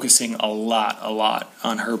focusing a lot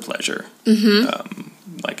on her pleasure.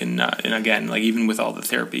 And again, like, even with all the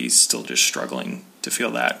therapy, still just struggling to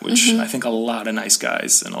feel that, which I think a lot of nice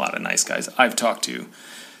guys I've talked to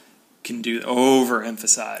can do,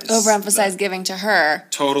 overemphasize giving to her.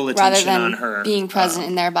 Total attention rather than on her. being present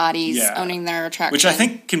in their bodies, owning their attraction. Which I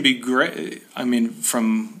think can be great. I mean,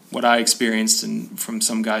 from what I experienced and from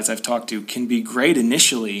some guys I've talked to, can be great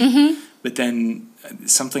initially, but then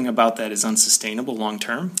something about that is unsustainable long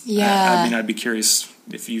term. Yeah. I mean, I'd be curious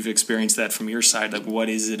if you've experienced that from your side. Like, what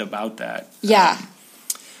is it about that? Yeah.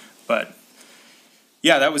 But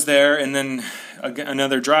yeah, that was there, and then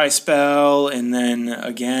another dry spell, and then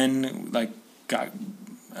again, like,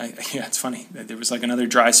 it's funny. There was like another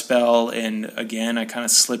dry spell, and again, I kind of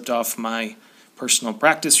slipped off my personal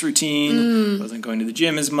practice routine. Wasn't going to the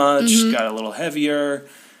gym as much. Got a little heavier,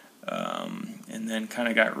 and then kind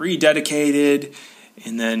of got rededicated,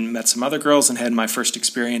 and then met some other girls and had my first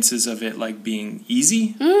experiences of it, like, being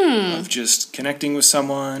easy, of just connecting with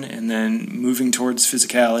someone and then moving towards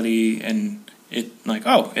physicality, and it, like,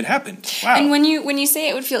 oh, it happened. Wow. And when you say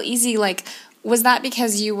it would feel easy, like, was that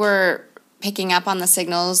because you were picking up on the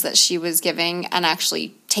signals that she was giving and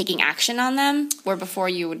actually taking action on them, where before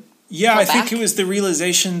you would Yeah, pull I think back? it was the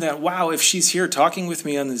realization that, wow, if she's here talking with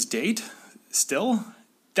me on this date still,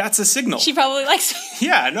 that's a signal. She probably likes me.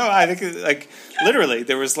 Yeah, no, I think, like, literally,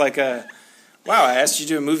 there was like a, wow, I asked you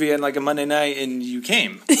to do a movie on like a Monday night and you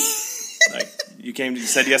came. Like, you came, you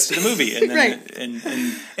said yes to the movie. And then, Right.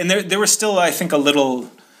 and there was still, I think, a little,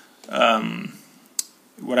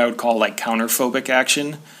 what I would call like counterphobic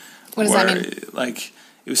action. What does that mean? Like,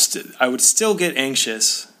 it was, I would still get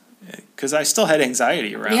anxious because I still had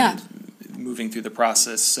anxiety around moving through the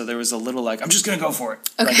process. So there was a little like, I'm just going to go for it.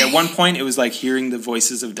 Okay. Like at one point it was like hearing the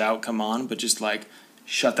voices of doubt come on, but just like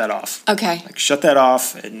shut that off. Okay. Like shut that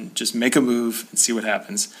off and just make a move and see what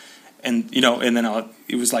happens. And, you know, and then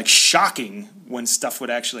it was like shocking when stuff would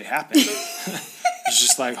actually happen. It's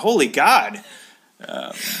just like, holy God.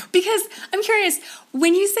 Because I'm curious,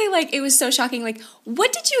 when you say like it was so shocking, like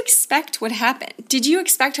what did you expect would happen? Did you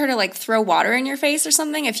expect her to like throw water in your face or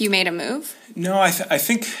something if you made a move? No, I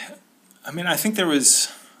think there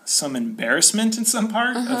was some embarrassment in some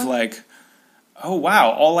part of like, oh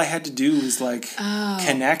wow, all I had to do was like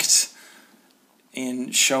connect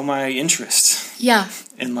and show my interest Yeah.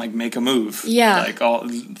 and like make a move. Yeah. Like all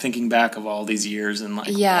thinking back of all these years and like,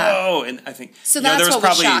 Yeah. whoa. And I think So you know, that's there what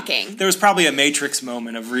was probably, shocking. There was probably a Matrix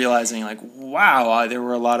moment of realizing like, wow, there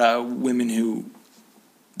were a lot of women who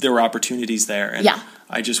there were opportunities there and Yeah.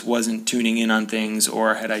 I just wasn't tuning in on things,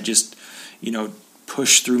 or had I just, you know,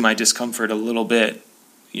 pushed through my discomfort a little bit,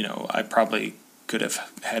 you know, I probably could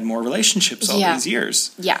have had more relationships all these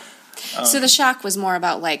years. Yeah. So the shock was more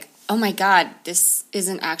about like, oh my God, this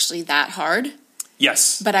isn't actually that hard,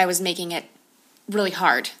 Yes. but I was making it really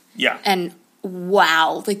hard. Yeah. And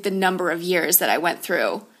wow, like the number of years that I went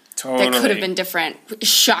through Totally. that could have been different.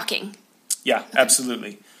 Shocking. Yeah,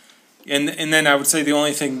 absolutely. And then I would say the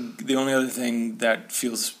only other thing that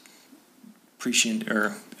feels prescient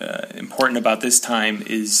or important about this time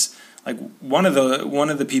is like one of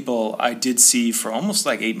the people I did see for almost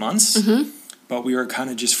like 8 months, but we were kind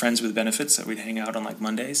of just friends with benefits that we'd hang out on like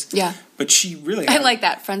Mondays. Yeah. But she really I like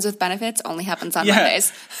that. Friends with benefits only happens on Yeah.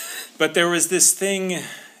 Mondays. But there was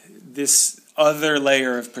this other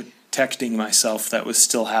layer of protecting myself that was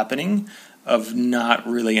still happening, of not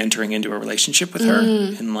really entering into a relationship with her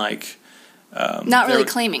and like Not really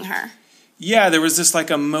claiming her. yeah, there was this like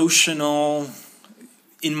emotional,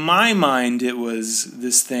 in my mind it was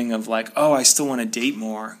this thing of like, oh, I still want to date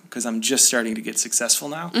more because I'm just starting to get successful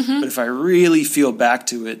now. But if I really feel back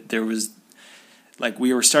to it, there was like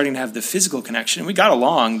we were starting to have the physical connection. We got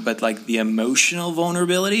along, but like the emotional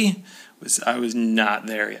vulnerability I was not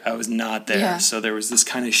there. I was not there. Yeah. So there was this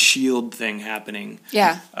kind of shield thing happening.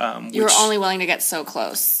 Yeah. You were which- only willing to get so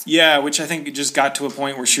close. Yeah, which I think it just got to a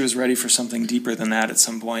point where she was ready for something deeper than that at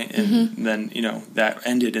some point, and then, you know, that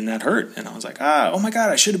ended and that hurt. And I was like, oh my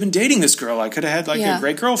God, I should have been dating this girl. I could have had like a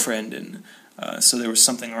great girlfriend. And so there was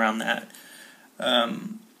something around that.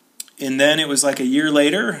 And then it was like a year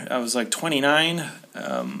later, I was like 29.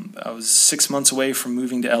 I was 6 months away from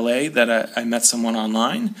moving to LA that I met someone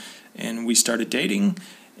online, and we started dating.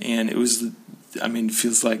 And it was, I mean, it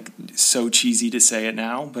feels like so cheesy to say it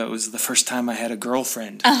now, but it was the first time I had a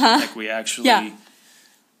girlfriend. Like we actually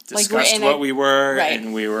discussed like what we were, right.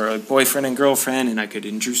 and we were like boyfriend and girlfriend, and I could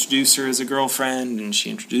introduce her as a girlfriend, and she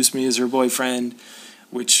introduced me as her boyfriend,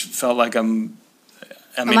 which felt like a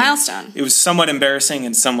milestone. It was somewhat embarrassing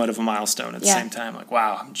and somewhat of a milestone at the Yeah. same time. Like,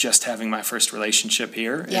 wow, I'm just having my first relationship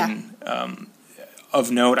here. Yeah. And of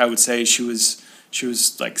note, I would say she was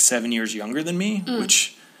like 7 years younger than me,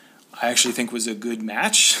 which I actually think was a good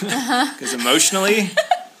match because emotionally,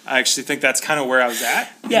 I actually think that's kind of where I was at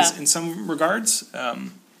in some regards. But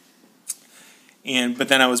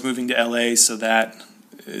then I was moving to LA, so that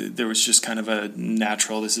there was just kind of a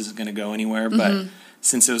natural, this isn't going to go anywhere. But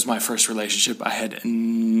since it was my first relationship, I had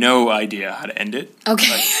no idea how to end it.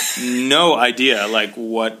 Okay. Like, no idea, like,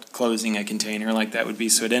 what closing a container like that would be.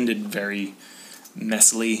 So it ended very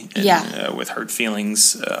messily and with hurt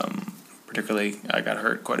feelings. Particularly, I got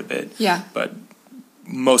hurt quite a bit. Yeah. But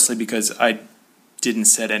mostly because I didn't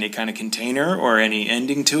set any kind of container or any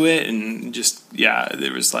ending to it, and just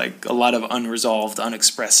there was like a lot of unresolved,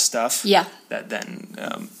 unexpressed stuff that then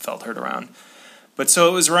felt hurt around. But so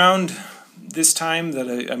it was around this time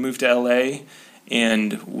that I moved to LA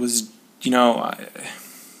and was, I'm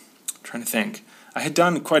trying to think. I had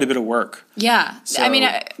done quite a bit of work. Yeah. So, I mean,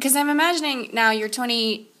 because I'm imagining now you're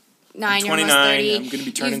 29, you're almost 30. I'm going to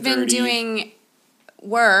be turning 30. You've been doing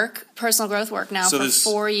work, personal growth work now for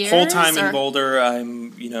 4 years. Whole time in Boulder, I'm,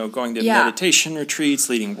 going to meditation retreats,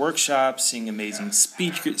 leading workshops, seeing amazing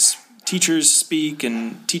teachers speak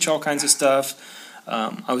and teach all kinds of stuff.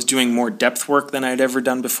 I was doing more depth work than I'd ever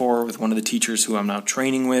done before with one of the teachers who I'm now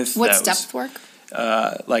training with. What's depth work?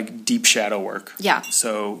 Like deep shadow work. Yeah.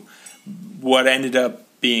 So what ended up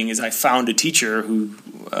being is I found a teacher who,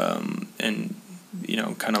 and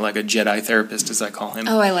kind of like a Jedi therapist, as I call him.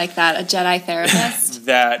 Oh, I like that, a Jedi therapist.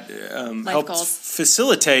 that helped goals.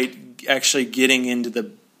 facilitate actually getting into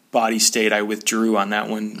the body state I withdrew on that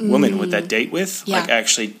one woman with that date with, like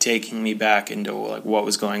actually taking me back into like what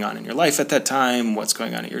was going on in your life at that time, what's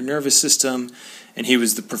going on in your nervous system, and he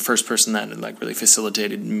was the first person that had like really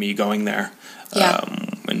facilitated me going there,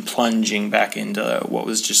 and plunging back into what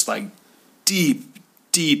was just like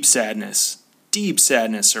deep sadness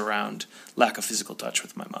around lack of physical touch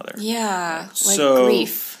with my mother. Yeah, like so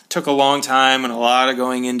grief. Took a long time and a lot of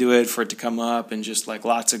going into it for it to come up, and just like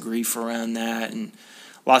lots of grief around that, and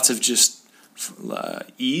lots of just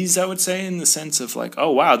ease, I would say, in the sense of like,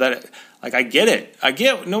 oh wow, that like I get it.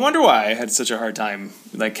 No wonder why I had such a hard time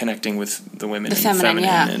like connecting with the women, the feminine,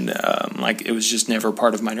 and like it was just never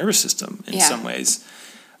part of my nervous system in some ways.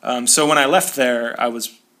 So when I left there, I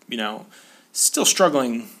was still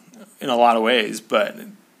struggling in a lot of ways, but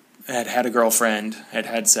I had a girlfriend,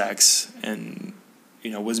 had sex, and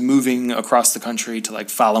was moving across the country to like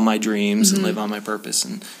follow my dreams and live on my purpose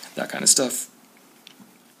and that kind of stuff.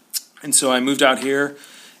 And so I moved out here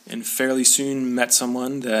and fairly soon met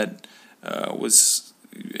someone that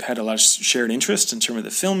had a lot of shared interest in terms of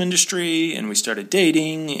the film industry, and we started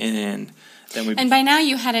dating, and then And by now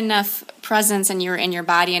you had enough presence and you were in your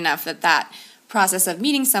body enough that process of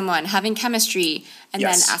meeting someone, having chemistry, and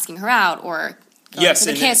then asking her out, or going for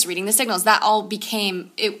the kiss, reading the signals, that all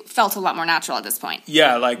it felt a lot more natural at this point.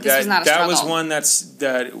 Yeah, like this that was one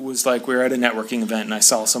that was like we were at a networking event and I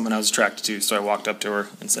saw someone I was attracted to, so I walked up to her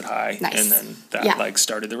and said hi. Nice. And then that like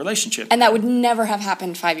started the relationship. And that would never have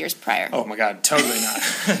happened 5 years prior. Oh my God, totally not.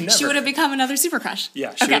 Never. She would have become another super crush.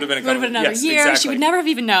 Yeah, she would have been another year. Exactly. She would never have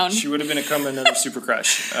even known. She would have become another super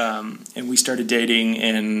crush. And we started dating,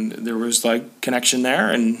 and there was like connection there,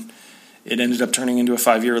 and it ended up turning into a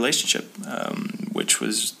 5-year relationship, which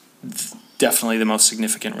was definitely the most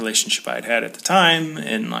significant relationship I had at the time,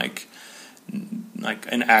 and like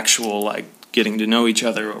an actual like getting to know each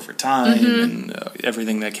other over time, and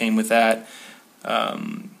everything that came with that,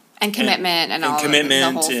 and commitment and all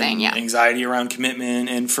commitment the whole thing, anxiety around commitment,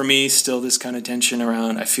 and for me still this kind of tension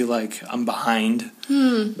around I feel like I'm behind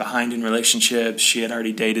in relationships. She had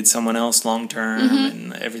already dated someone else long term,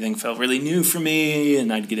 and everything felt really new for me,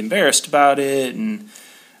 and I'd get embarrassed about it, and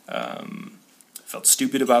felt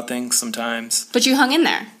stupid about things sometimes. But you hung in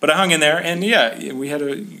there. But I hung in there, and we had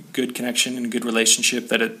a good connection and a good relationship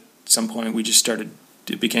that at some point we just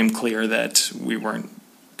it became clear that we weren't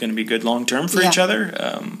going to be good long term for each other.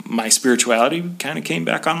 My spirituality kind of came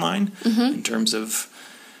back online in terms of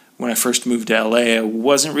when I first moved to LA, I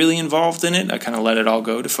wasn't really involved in it. I kind of let it all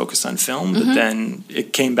go to focus on film, but then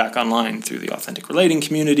it came back online through the Authentic Relating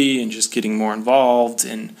community and just getting more involved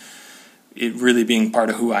and it really being part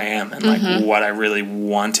of who I am, and like what I really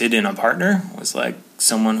wanted in a partner was like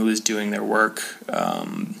someone who was doing their work,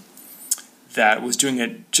 that was doing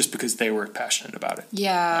it just because they were passionate about it.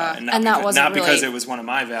 Yeah, and that wasn't because it was one of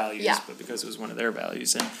my values, but because it was one of their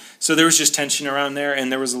values. And so there was just tension around there, and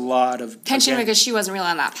there was a lot of tension because she wasn't really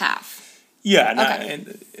on that path. Yeah,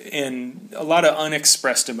 and a lot of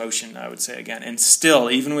unexpressed emotion, I would say, again. And still,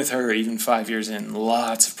 even with her, even 5 years in,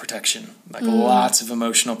 lots of protection. Like lots of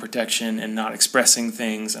emotional protection and not expressing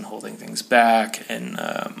things and holding things back. And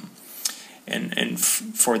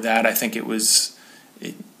for that, I think it was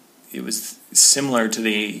similar to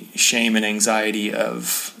the shame and anxiety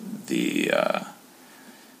of the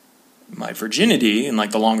my virginity, and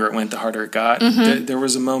like the longer it went, the harder it got. There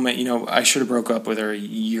was a moment, I should have broke up with her a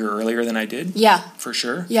year earlier than I did. Yeah. For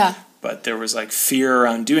sure. Yeah. But there was like fear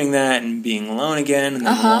around doing that and being alone again, and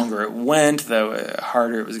then the longer it went, the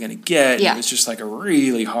harder it was going to get. Yeah. It was just like a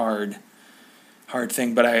really hard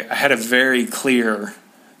thing. But I had a very clear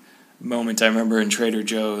moment I remember in Trader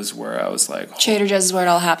Joe's where I was like... Trader Joe's is where it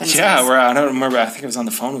all happens. Yeah, where I don't remember, I think I was on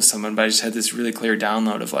the phone with someone, but I just had this really clear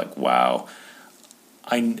download of like, wow...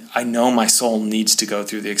 I know my soul needs to go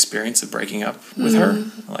through the experience of breaking up with her.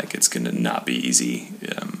 Like, it's going to not be easy.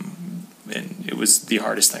 And it was the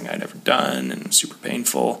hardest thing I'd ever done and super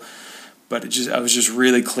painful. But I was just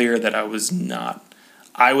really clear that I was not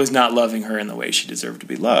loving her in the way she deserved to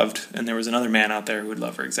be loved. And there was another man out there who would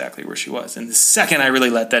love her exactly where she was. And the second I really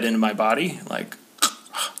let that into my body, like,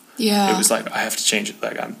 it was like, I have to change it.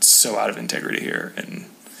 Like, I'm so out of integrity here.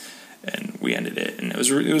 And we ended it. And it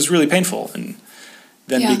was really painful. And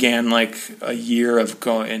then began like a year of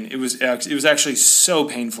going, and it was actually so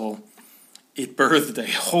painful it birthed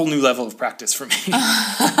a whole new level of practice for me.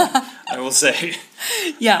 I will say.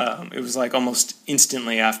 Yeah. It was like almost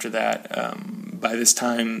instantly after that. By this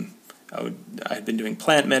time, I had been doing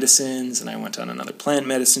plant medicines, and I went on another plant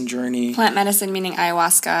medicine journey. Plant medicine meaning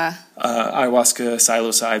ayahuasca. Ayahuasca,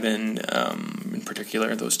 psilocybin, in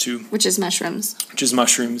particular, those two. Which is mushrooms.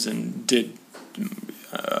 And did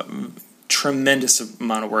tremendous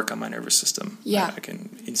amount of work on my nervous system. Yeah. I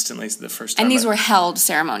can instantly, the first time. And these were held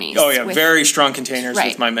ceremonies. Oh, yeah, very strong containers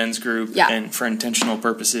right. with my men's group and for intentional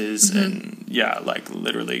purposes. Mm-hmm. And, yeah, like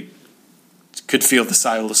literally could feel the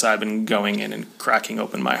psilocybin going in and cracking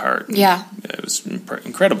open my heart. And yeah. It was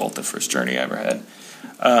incredible, the first journey I ever had.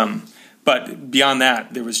 But beyond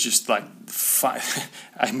that, there was just like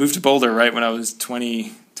I moved to Boulder right when I was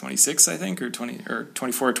 26, I think, or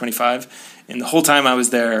 24 or 25. And the whole time I was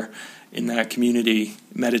there in that community,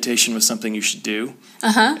 meditation was something you should do.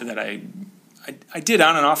 That I did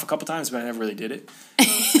on and off a couple times, but I never really did it.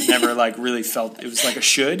 I never like really felt it was like a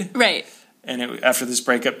should. Right. And after this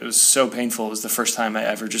breakup, it was so painful. It was the first time I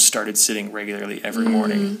ever just started sitting regularly every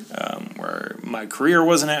morning, where my career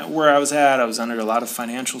wasn't at where I was at. I was under a lot of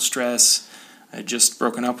financial stress. I had just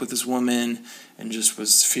broken up with this woman and just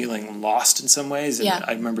was feeling lost in some ways. And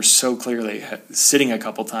I remember so clearly sitting a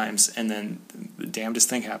couple times, and then the damnedest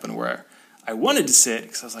thing happened where I wanted to sit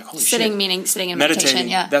because I was like, holy shit. Sitting meaning sitting in meditation,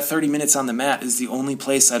 yeah. That 30 minutes on the mat is the only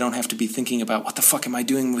place I don't have to be thinking about what the fuck am I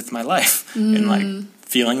doing with my life and like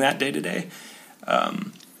feeling that day to day.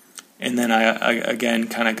 And then I again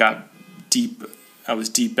kind of got deep. I was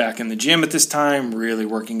deep back in the gym at this time, really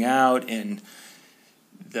working out, and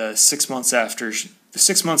the 6 months after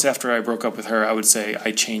I broke up with her, I would say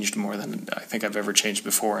I changed more than I think I've ever changed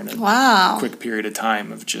before in a quick period of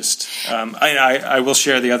time of just. I will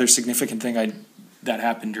share the other significant thing that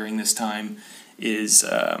happened during this time is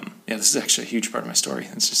this is actually a huge part of my story.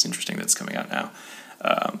 It's just interesting that it's coming out now.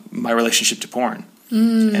 My relationship to porn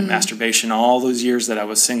and masturbation, all those years that I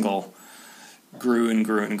was single, grew and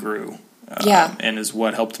grew and grew. And is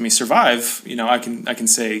what helped me survive. You know, I can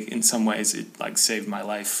say in some ways it like saved my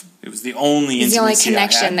life. It was the only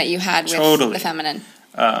connection that you had with the feminine.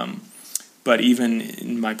 But even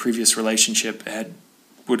in my previous relationship,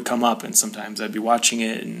 would come up, and sometimes I'd be watching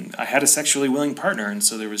it, and I had a sexually willing partner, and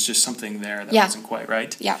so there was just something there that wasn't quite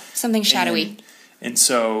right. Yeah, something shadowy. And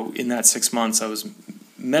so in that 6 months, I was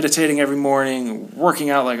meditating every morning, working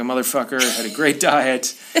out like a motherfucker, had a great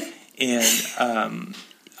diet, and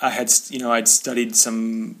I'd studied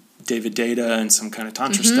some David Data and some kind of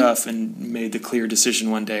Tantra stuff and made the clear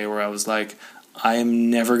decision one day where I was like, I am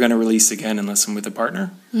never going to release again unless I'm with a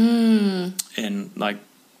partner. And like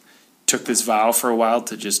took this vow for a while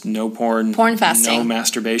to just no porn fasting, no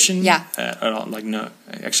masturbation. Yeah. At all. Like no,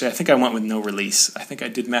 actually I think I went with no release. I think I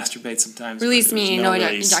did masturbate sometimes. Release meaning no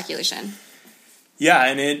ejaculation. Yeah,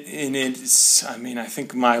 and it's, I mean, I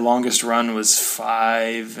think my longest run was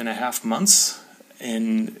 5.5 months.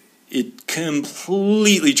 And it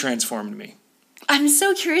completely transformed me. I'm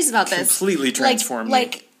so curious about this. Completely transformed me.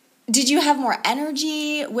 Like, did you have more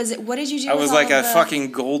energy? What did you do? I was like a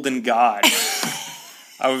fucking golden god.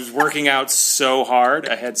 I was working out so hard.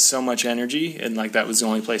 I had so much energy, and like that was the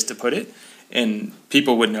only place to put it. And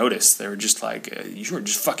people would notice. They were just like, you were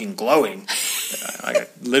just fucking glowing.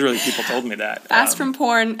 Literally, people told me that. Fast from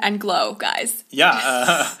porn and glow, guys.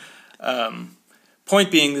 Yeah.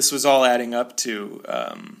 Point being, this was all adding up to,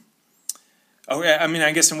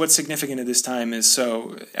 I guess, and what's significant at this time is,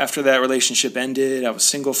 so after that relationship ended, I was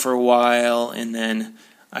single for a while, and then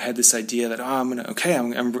I had this idea that, I'm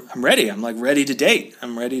ready. I'm like ready to date.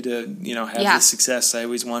 I'm ready to, have the success I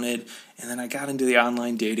always wanted. And then I got into the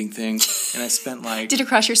online dating thing, and I spent like... Did it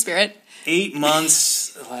crush your spirit? 8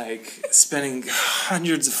 months, like, spending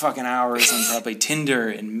hundreds of fucking hours on probably Tinder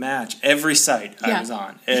and Match, every site I was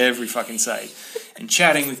on, every fucking site, and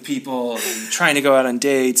chatting with people and trying to go out on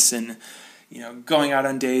dates and, going out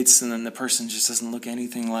on dates, and then the person just doesn't look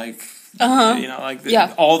anything like, all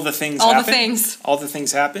the things happened. All the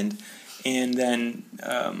things happened. And then,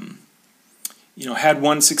 had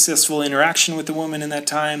one successful interaction with a woman in that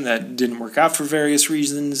time that didn't work out for various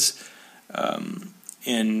reasons.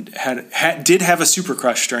 And did have a super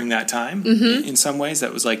crush during that time in some ways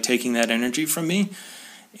that was like taking that energy from me,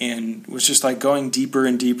 and was just like going deeper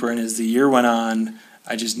and deeper. And as the year went on,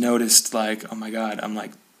 I just noticed like, oh my God, I'm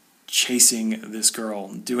like chasing this girl,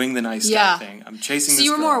 doing the nice guy thing. I'm chasing this girl. So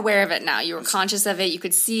you were more aware of it now. You were conscious of it. You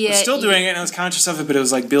could see it. I was still doing it, and I was conscious of it, but it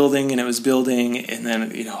was like building, and it was building, and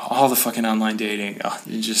then, all the fucking online dating.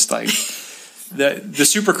 Just like... The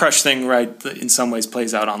super crush thing, right, in some ways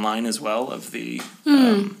plays out online as well, of the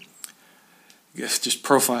just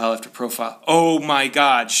profile after profile. Oh my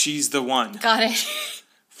God, she's the one. Got it.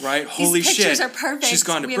 Right? Holy shit. These pictures are perfect. She's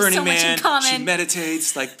gone to we Burning have so Man. Much in common. She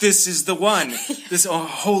meditates. Like, this is the one. This, oh,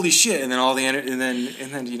 holy shit. And then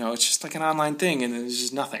and then, you know, it's just like an online thing and it's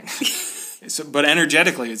just nothing. But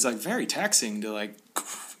energetically, it's like very taxing to like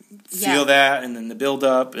feel that, and then the build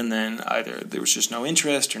up, and then either there was just no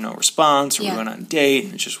interest or no response, or we went on a date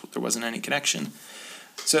and there wasn't any connection.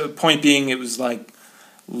 So point being, it was like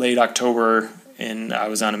late October, and I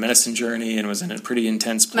was on a medicine journey and was in a pretty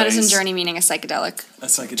intense place. Medicine journey meaning a psychedelic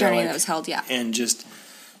journey that was held, and just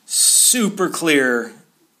super clearly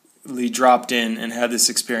dropped in and had this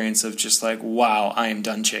experience of just like, wow, I am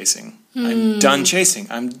done chasing. I'm done chasing.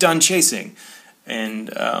 And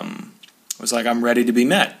was like, I'm ready to be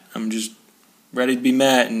met. I'm just ready to be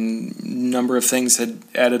met, and a number of things had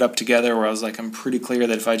added up together where I was like, I'm pretty clear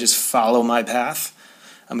that if I just follow my path,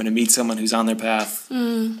 I'm going to meet someone who's on their path,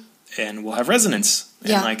 and we'll have resonance.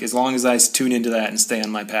 And like, as long as I tune into that and stay on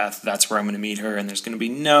my path, that's where I'm going to meet her, and there's going to be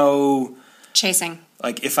no chasing.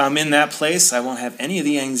 Like, if I'm in that place, I won't have any of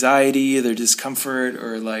the anxiety, the discomfort,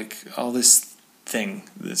 or like all this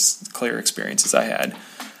clear experiences I had.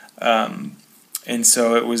 And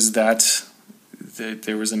so it was that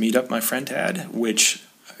there was a meetup my friend had, which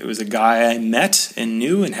it was a guy I met and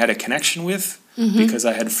knew and had a connection with because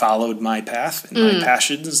I had followed my path and my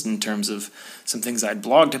passions in terms of some things I'd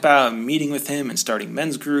blogged about, meeting with him and starting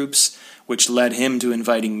men's groups, which led him to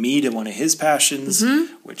inviting me to one of his passions,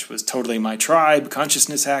 which was totally my tribe,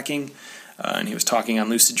 consciousness hacking. And he was talking on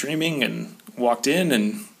lucid dreaming, and walked in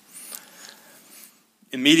and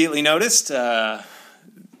immediately noticed an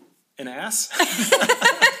ass.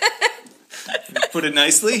 Put it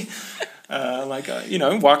nicely.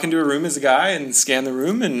 Walk into a room as a guy and scan the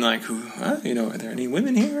room and like, are there any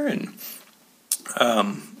women here? And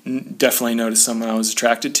definitely noticed someone I was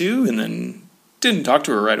attracted to, and then didn't talk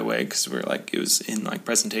to her right away because it was in like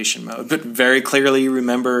presentation mode, but very clearly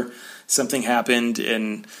remember something happened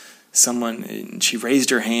and she raised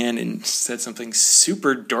her hand and said something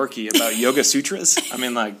super dorky about Yoga Sutras. I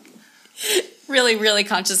mean, like, really, really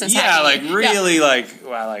consciousness. Yeah, like really, like,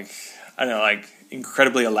 wow, like, I don't know, like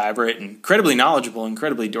incredibly elaborate, incredibly knowledgeable,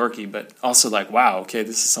 incredibly dorky, but also like, wow, okay,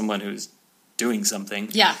 this is someone who's doing something.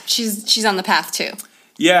 Yeah, she's on the path too.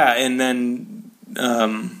 Yeah, and then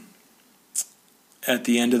at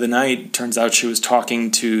the end of the night, turns out she was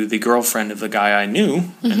talking to the girlfriend of the guy I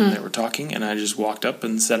knew, and they were talking, and I just walked up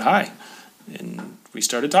and said hi, and we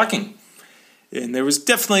started talking. And there was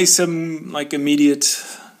definitely some like immediate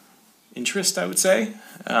interest, I would say,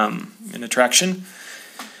 and attraction.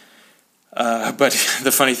 But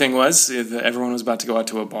the funny thing was, everyone was about to go out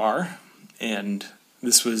to a bar, and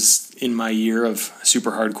this was in my year of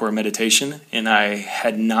super hardcore meditation, and I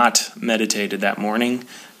had not meditated that morning.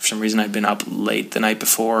 For some reason, I'd been up late the night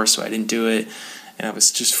before, so I didn't do it. And I was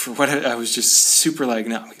just super like,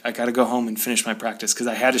 no, I got to go home and finish my practice because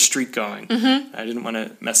I had a streak going. I didn't want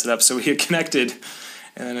to mess it up, so we had connected.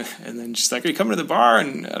 And then she's like, are you coming to the bar?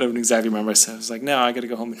 And I don't exactly remember. I was like, no, I got to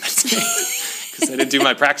go home and meditate because I didn't do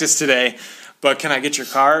my practice today. But can I get your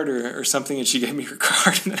card or something? And she gave me her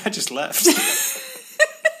card, and then I just left.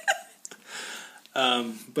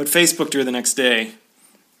 But Facebooked her the next day.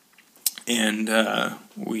 And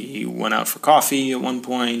we went out for coffee at one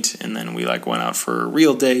point, and then we went out for a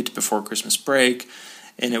real date before Christmas break.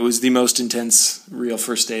 And it was the most intense real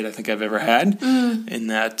first date I think I've ever had. In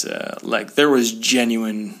that, there was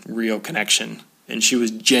genuine, real connection. And she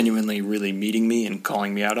was genuinely really meeting me and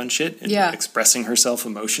calling me out on shit and expressing herself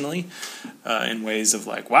emotionally in ways of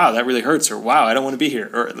like, wow, that really hurts, or wow, I don't want to be here,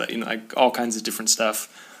 or all kinds of different stuff.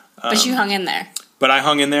 But you hung in there. But I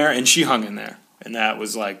hung in there, and she hung in there. And that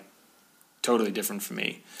was totally different for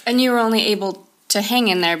me. And you were only able to hang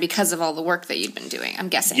in there because of all the work that you'd been doing, I'm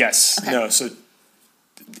guessing. Yes. Okay. No, so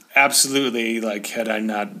absolutely, had I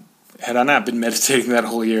not been meditating that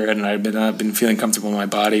whole year, and I had not been feeling comfortable in my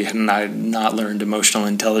body, and I had not learned emotional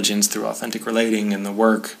intelligence through authentic relating and the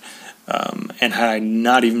work, and had I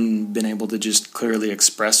not even been able to just clearly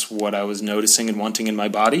express what I was noticing and wanting in my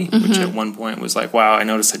body, which at one point was like, wow, I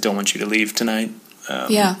noticed I don't want you to leave tonight.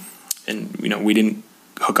 And, we didn't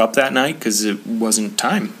hook up that night because it wasn't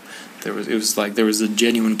time. There was a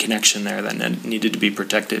genuine connection there that needed to be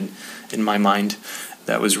protected in my mind.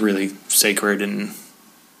 That was really sacred and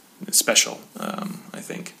special, I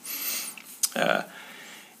think.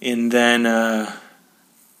 And then,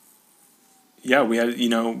 we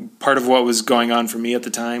had, part of what was going on for me at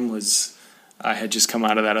the time was I had just come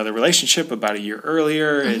out of that other relationship about a year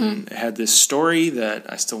earlier and had this story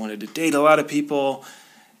that I still wanted to date a lot of people,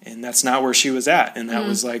 and that's not where she was at. And that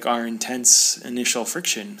was our intense initial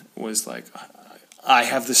friction was I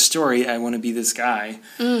have this story, I want to be this guy.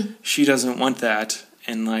 She doesn't want that.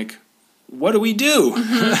 And like, what do we do?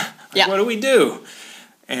 Yeah. What do we do?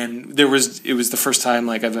 And it was the first time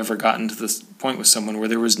like I've ever gotten to this point with someone where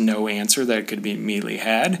there was no answer that could be immediately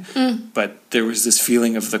had. But there was this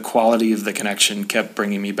feeling of the quality of the connection kept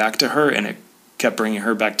bringing me back to her, and it kept bringing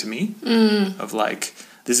her back to me. Of like,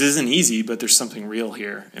 this isn't easy, but there's something real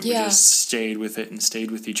here. And we just stayed with it and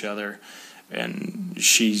stayed with each other. And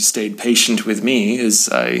she stayed patient with me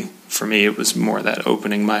for me, it was more that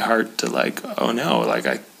opening my heart to like, oh no, like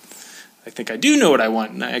I think I do know what I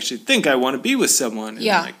want, and I actually think I want to be with someone, and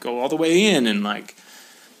like go all the way in, and like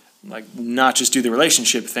not just do the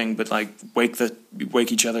relationship thing, but like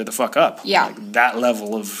wake each other the fuck up. Yeah. Like that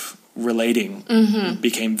level of relating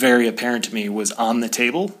became very apparent to me, was on the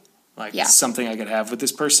table, like something I could have with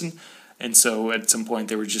this person. And so at some point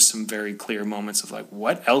there were just some very clear moments of like,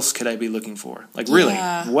 what else could I be looking for? Like really,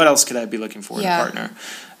 what else could I be looking for in a partner?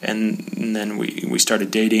 And then we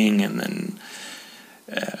started dating, and then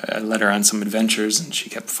I led her on some adventures, and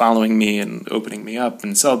she kept following me and opening me up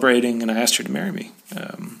and celebrating, and I asked her to marry me.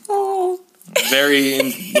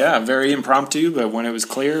 Very impromptu, but when it was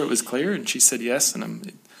clear, and she said yes, and I'm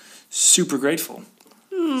super grateful.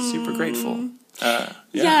 Super grateful.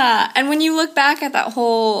 And when you look back at that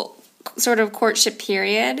whole sort of courtship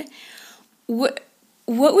period, what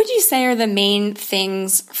would you say are the main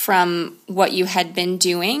things from what you had been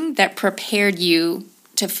doing that prepared you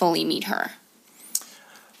to fully meet her?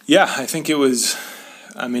 Yeah, I think it was,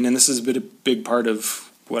 and this has been a big part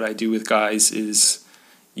of what I do with guys, is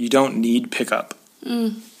you don't need pickup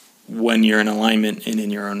when you're in alignment and in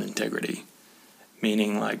your own integrity.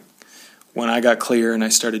 Meaning, like, when I got clear and I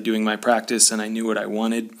started doing my practice and I knew what I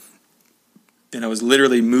wanted, then I was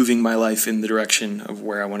literally moving my life in the direction of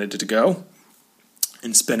where I wanted it to go,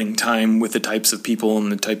 and spending time with the types of people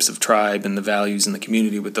and the types of tribe and the values and the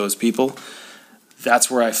community with those people. That's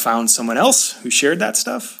where I found someone else who shared that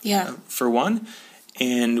stuff, for one,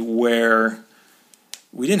 and where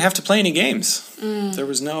we didn't have to play any games. I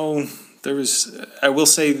will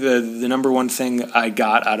say the number one thing I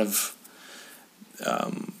got out of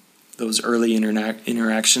those early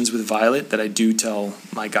interactions with Violet that I do tell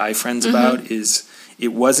my guy friends about is it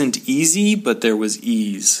wasn't easy, but there was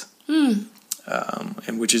ease. And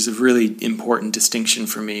which is a really important distinction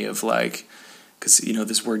for me of like, because,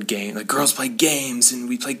 this word game, like girls play games and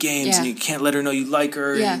we play games and you can't let her know you like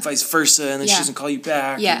her and vice versa, and then she doesn't call you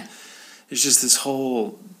back. Yeah. There's just this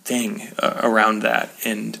whole thing around that.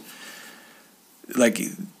 And like,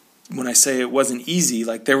 when I say it wasn't easy,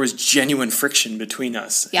 like there was genuine friction between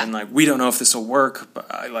us. Yeah. And like, we don't know if this will work, but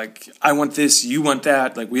I want this, you want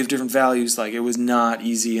that. Like, we have different values. Like, it was not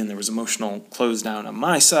easy, and there was emotional close down on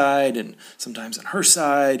my side and sometimes on her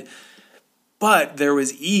side. But there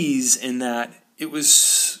was ease in that it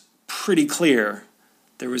was pretty clear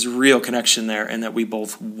there was a real connection there, and that we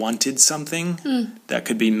both wanted something that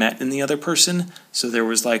could be met in the other person. So there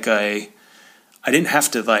was like I didn't have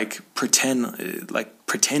to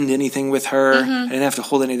pretend anything with her. I didn't have to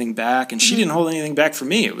hold anything back, and she didn't hold anything back for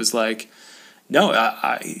me. It was like, no,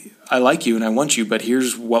 I like you and I want you, but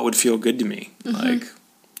here's what would feel good to me. Like,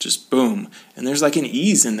 just boom. And there's like an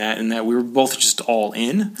ease in that we were both just all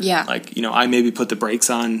in. Yeah. Like, I maybe put the brakes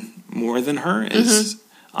on more than her is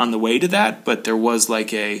on the way to that, but there was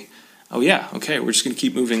like we're just going to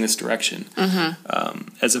keep moving this direction.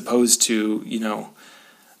 As opposed to,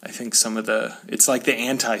 I think it's like the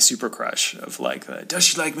anti-super crush of like, does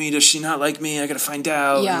she like me? Does she not like me? I got to find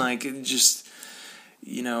out. Yeah. And like, it just,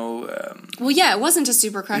 it wasn't a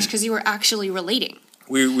super crush because you were actually relating.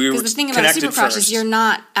 We were because the thing about a super crush is you're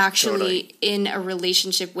not actually in a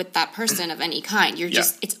relationship with that person of any kind. You're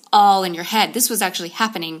just, it's all in your head. This was actually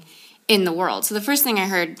happening in the world. So the first thing I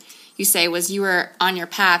heard you say was you were on your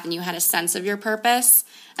path and you had a sense of your purpose,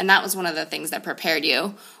 and that was one of the things that prepared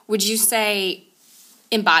you. Would you say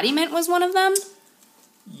embodiment was one of them?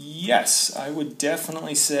 Yes, I would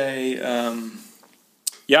definitely say,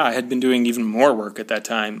 I had been doing even more work at that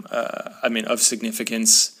time. Of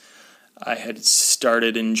significance. I had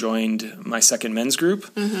started and joined my second men's group.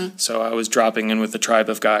 So I was dropping in with a tribe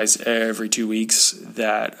of guys every 2 weeks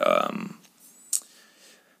that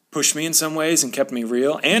pushed me in some ways and kept me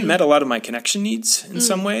real and met a lot of my connection needs in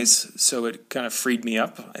some ways. So it kind of freed me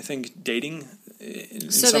up, I think, dating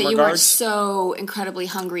in so some that you regards. weren't so incredibly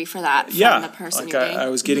hungry for that from the person you're dating. I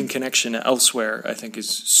was getting connection elsewhere, I think, is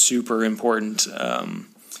super important.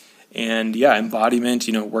 Embodiment,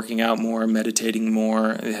 working out more, meditating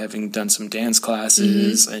more, having done some dance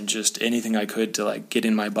classes, and just anything I could to like get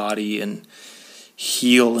in my body and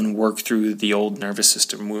heal and work through the old nervous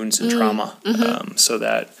system wounds and trauma, so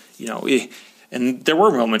that And there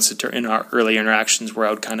were moments in our early interactions where I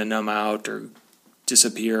would kind of numb out or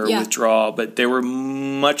disappear or withdraw, but they were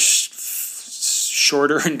much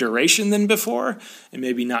shorter in duration than before, and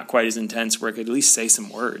maybe not quite as intense, where I could at least say some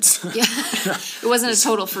words. Yeah, it wasn't a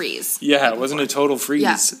total freeze. Yeah, it wasn't a total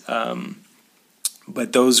freeze. Yeah.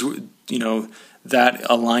 But those, that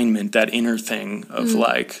alignment, that inner thing of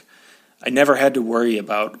like, I never had to worry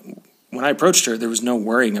about, when I approached her, there was no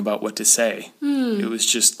worrying about what to say. It was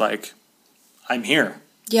just like, I'm here.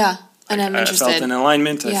 Yeah, and I'm interested. I felt an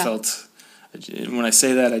alignment. Yeah. I felt, when I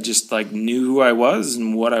say that, I just like knew who I was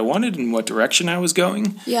and what I wanted and what direction I was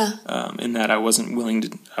going. Yeah. And that I wasn't going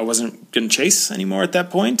to chase anymore at that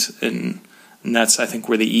point. And that's, I think,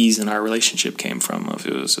 where the ease in our relationship came from.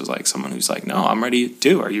 It was like someone who's like, no, I'm ready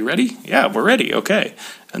too. Are you ready? Yeah, we're ready. Okay.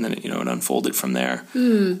 And then, it unfolded from there.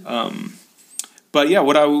 But yeah,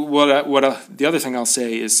 the other thing I'll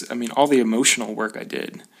say is, all the emotional work I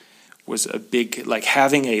did was a big, like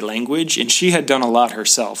having a language, and she had done a lot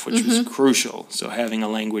herself, which was crucial. So having a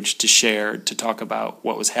language to share, to talk about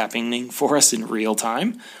what was happening for us in real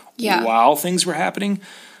time while things were happening.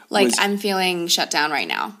 Like, I'm feeling shut down right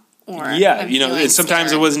now. Or and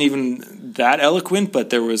sometimes it wasn't even that eloquent, but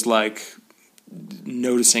there was like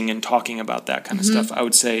noticing and talking about that kind of stuff, I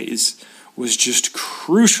would say was just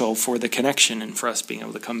crucial for the connection and for us being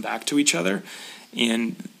able to come back to each other.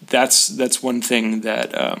 And that's one thing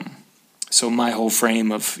that, so my whole frame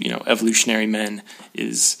of, evolutionary men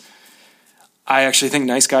is, I actually think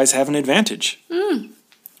nice guys have an advantage.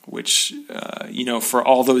 Which, for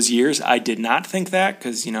all those years, I did not think that,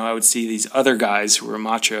 because, I would see these other guys who were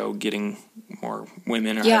macho getting more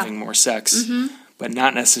women or having more sex, but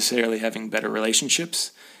not necessarily having better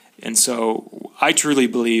relationships. And so I truly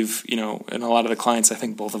believe, and a lot of the clients I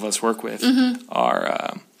think both of us work with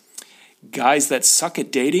are guys that suck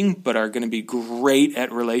at dating but are going to be great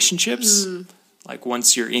at relationships. Like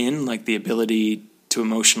once you're in, like the ability to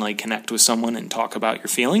emotionally connect with someone and talk about your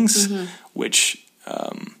feelings, which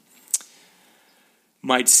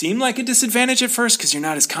might seem like a disadvantage at first because you're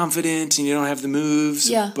not as confident and you don't have the moves.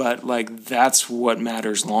 Yeah. But like that's what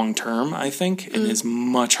matters long term, I think, and is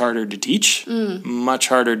much harder to teach. Much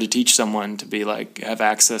harder to teach someone to be like have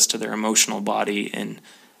access to their emotional body and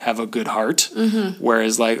have a good heart.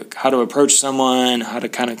 Whereas like how to approach someone, how to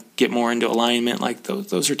kind of get more into alignment, like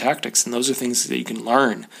those are tactics and those are things that you can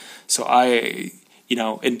learn. So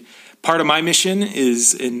and part of my mission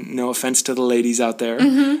is, in no offense to the ladies out there,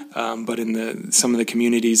 but in some of the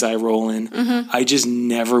communities I roll in, I just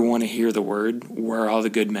never want to hear the word, where are all the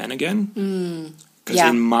good men again? Because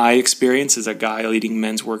in my experience as a guy leading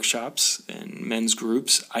men's workshops and men's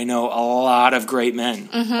groups, I know a lot of great men,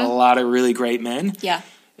 a lot of really great men. Yeah.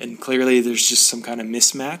 And clearly there's just some kind of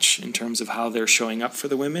mismatch in terms of how they're showing up for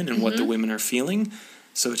the women and what the women are feeling.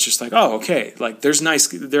 So it's just like, oh, okay, like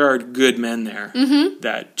there are good men there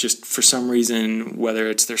that just for some reason, whether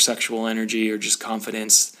it's their sexual energy or just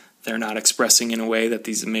confidence, they're not expressing in a way that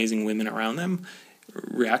these amazing women around them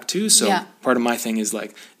react to. So part of my thing is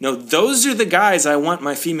like, no, those are the guys I want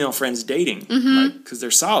my female friends dating, because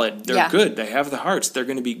they're solid, they're good, they have the hearts, they're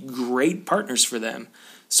going to be great partners for them.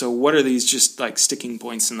 So what are these just like sticking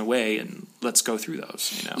points in the way, and let's go through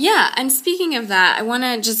those, Yeah, and speaking of that, I want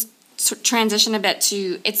to just transition a bit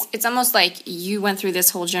to it's almost like you went through this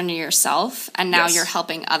whole journey yourself, and now you're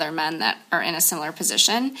helping other men that are in a similar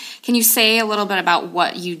position. Can you say a little bit about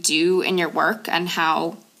what you do in your work and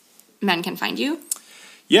how men can find you?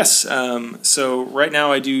 Yes. So right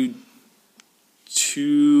now I do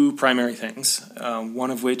two primary things, one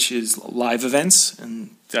of which is live events,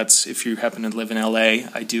 and that's if you happen to live in LA,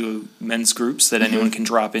 I do men's groups that anyone can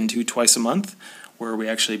drop into twice a month, where we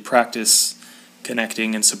actually practice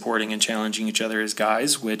connecting and supporting and challenging each other as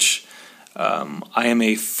guys, which I am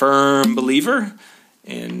a firm believer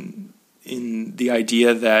in the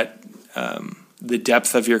idea that the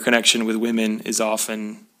depth of your connection with women is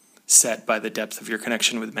often set by the depth of your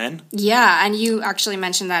connection with men. Yeah, and you actually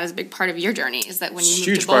mentioned that as a big part of your journey, is that when you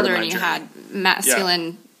moved to Boulder and you had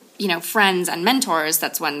masculine friends and mentors,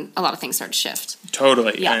 that's when a lot of things start to shift.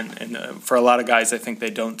 Totally. Yeah. And for a lot of guys, I think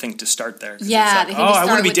they don't think to start there. Yeah. It's like, I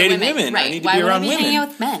want to be dating women. Right. I need to be around women. Hanging out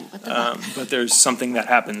with men? But there's something that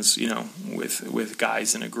happens, with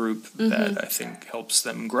guys in a group that I think helps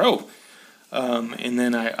them grow. And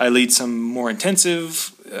then I lead some more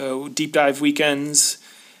intensive deep dive weekends.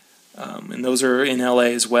 And those are in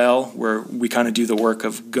LA as well, where we kind of do the work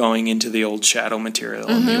of going into the old shadow material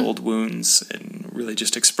and the old wounds and really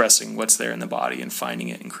just expressing what's there in the body and finding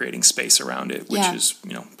it and creating space around it, which is,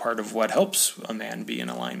 part of what helps a man be in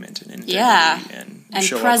alignment and integrity and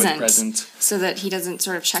show present, up with present. So that he doesn't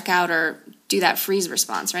sort of check out or do that freeze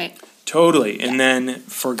response, right? Totally. And then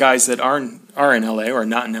for guys that are in LA or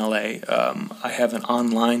not in LA, I have an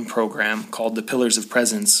online program called the Pillars of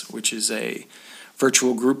Presence, which is a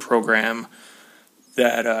virtual group program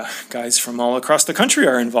that guys from all across the country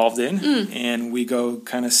are involved in. And we go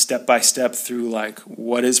kind of step by step through like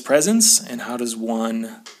what is presence and how does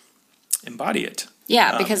one embody it.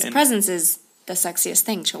 Yeah, because presence is the sexiest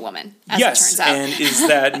thing to a woman, as it turns out. And is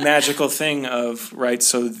that magical thing of, right,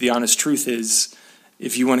 so the honest truth is,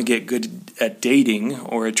 if you want to get good at dating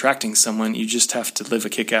or attracting someone, you just have to live a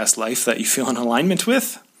kick-ass life that you feel in alignment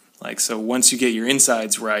with. Like, so once you get your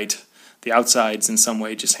insides right, the outsides in some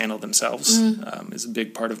way just handle themselves, is a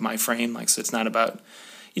big part of my frame. Like, so it's not about,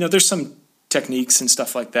 there's some techniques and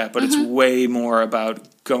stuff like that, but it's way more about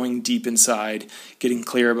going deep inside, getting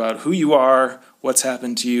clear about who you are, what's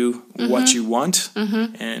happened to you, what you want,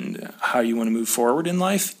 and how you want to move forward in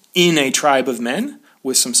life in a tribe of men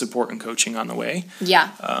with some support and coaching on the way. Yeah.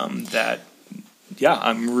 I'm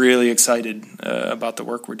really excited about the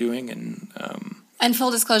work we're doing. And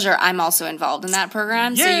full disclosure, I'm also involved in that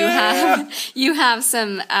program. Yeah. So you have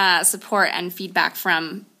some support and feedback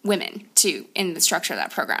from women too in the structure of that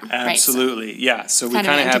program. Absolutely. Right? So yeah. So we kind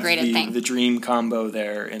of have thing. the dream combo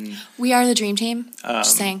there. And we are the dream team.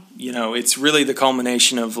 Just saying. It's really the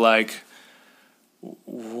culmination of like,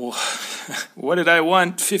 what did I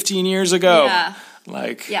want 15 years ago? Yeah.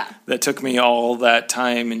 That took me all that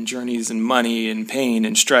time and journeys and money and pain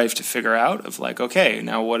and strife to figure out of like, okay,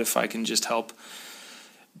 now what if I can just help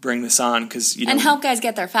bring this on? Because and help guys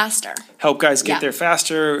get there faster. Help guys get there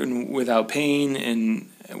faster and without pain and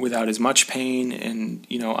without as much pain. And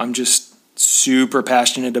I'm just super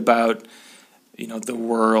passionate about the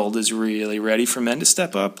world is really ready for men to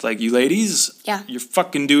step up. Like, you ladies, you're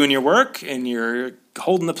fucking doing your work and you're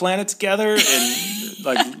holding the planet together and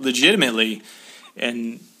like legitimately.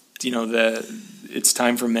 And it's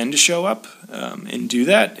time for men to show up and do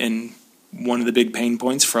that. And one of the big pain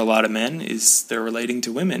points for a lot of men is they're relating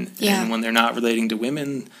to women. Yeah. And when they're not relating to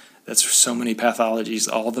women, that's so many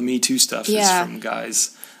pathologies. All the Me Too stuff is from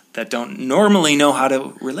guys that don't normally know how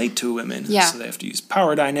to relate to women. Yeah. So they have to use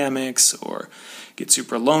power dynamics or get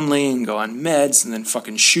super lonely and go on meds and then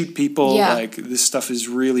fucking shoot people. Yeah. Like, this stuff is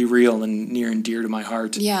really real and near and dear to my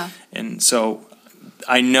heart. Yeah. And so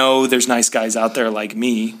I know there's nice guys out there like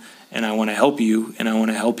me, and I want to help you, and I want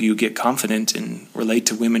to help you get confident and relate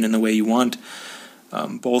to women in the way you want,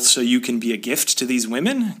 both so you can be a gift to these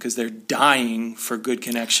women, because they're dying for good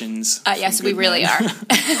connections. Yes, we really are.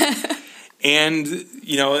 And,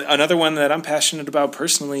 another one that I'm passionate about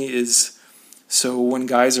personally is, so when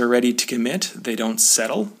guys are ready to commit, they don't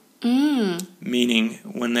settle. Meaning,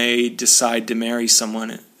 when they decide to marry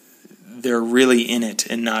someone, they're really in it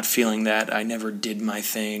and not feeling that I never did my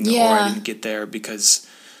thing or I didn't get there, because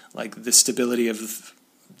like the stability of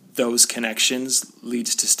those connections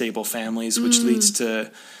leads to stable families, which leads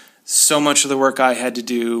to so much of the work I had to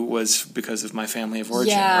do was because of my family of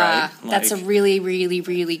origin, right? That's a really, really,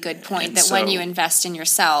 really good point, that when you invest in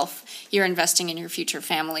yourself, you're investing in your future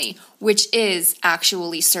family, which is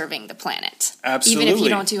actually serving the planet. Absolutely. Even if you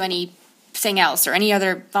don't do anything else or any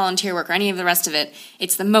other volunteer work or any of the rest of it,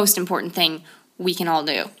 it's the most important thing we can all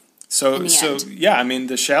do. So yeah, I mean,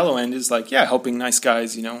 the shallow end is like, helping nice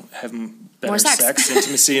guys, have better sex,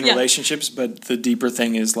 intimacy, and relationships. But the deeper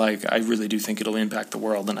thing is like, I really do think it'll impact the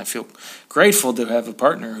world, and I feel grateful to have a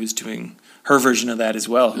partner who's doing her version of that as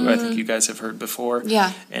well, who I think you guys have heard before.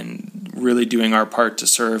 Yeah, and really doing our part to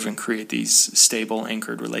serve and create these stable,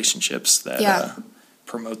 anchored relationships that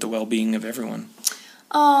promote the well-being of everyone.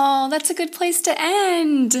 Oh, that's a good place to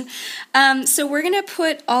end. So we're going to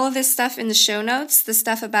put all of this stuff in the show notes, the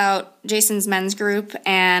stuff about Jason's men's group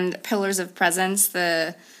and Pillars of Presence,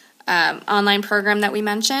 the online program that we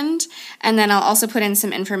mentioned. And then I'll also put in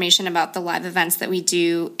some information about the live events that we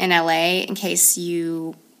do in LA in case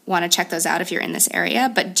you want to check those out if you're in this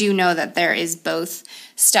area. But do know that there is both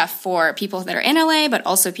stuff for people that are in LA, but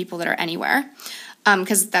also people that are anywhere.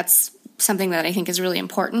 Because that's something that I think is really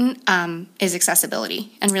important, is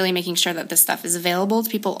accessibility and really making sure that this stuff is available to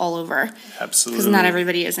people all over. Absolutely. Because not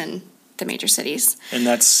everybody is in the major cities. And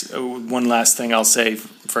that's one last thing I'll say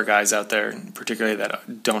for guys out there, particularly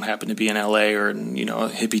that don't happen to be in LA or in, a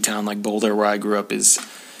hippie town like Boulder where I grew up, is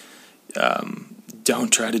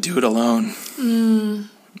don't try to do it alone.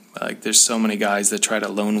 Like, there's so many guys that try to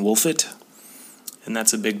lone wolf it. And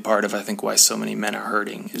that's a big part of, I think, why so many men are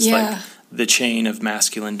hurting. Is like the chain of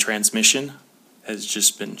masculine transmission has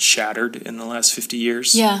just been shattered in the last 50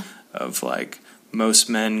 years. Yeah. Of like, most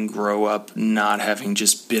men grow up not having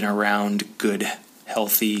just been around good,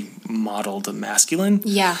 healthy, modeled masculine.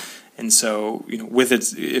 Yeah. And so,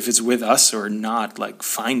 if it's with us or not, like,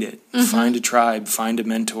 find it. Find a tribe, find a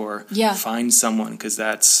mentor, find someone, because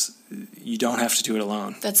you don't have to do it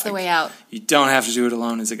alone. That's the way out. You don't have to do it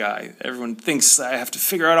alone as a guy. Everyone thinks I have to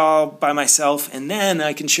figure it all by myself and then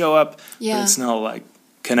I can show up. Yeah. But it's no, like,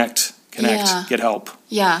 connect, get help.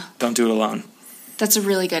 Yeah. Don't do it alone. That's a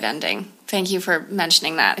really good ending. Thank you for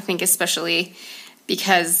mentioning that. I think especially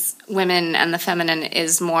because women and the feminine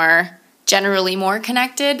is generally more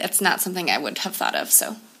connected. It's not something I would have thought of,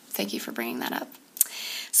 so thank you for bringing that up.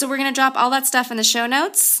 So we're going to drop all that stuff in the show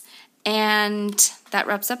notes, and that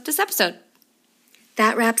wraps up this episode.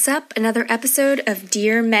 That wraps up another episode of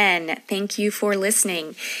Dear Men. Thank you for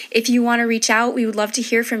listening. If you want to reach out, we would love to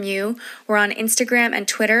hear from you. We're on Instagram and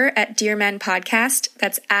Twitter at Dear Men Podcast.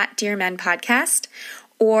 That's at Dear Men Podcast.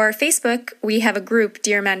 Or Facebook, we have a group,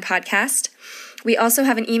 Dear Men Podcast. We also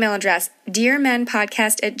have an email address,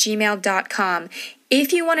 dearmenpodcast@gmail.com.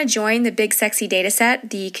 If you want to join the Big Sexy Dataset,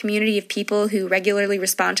 the community of people who regularly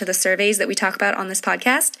respond to the surveys that we talk about on this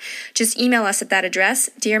podcast, just email us at that address,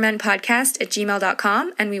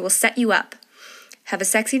 dearmenpodcast@gmail.com, and we will set you up. Have a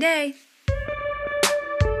sexy day.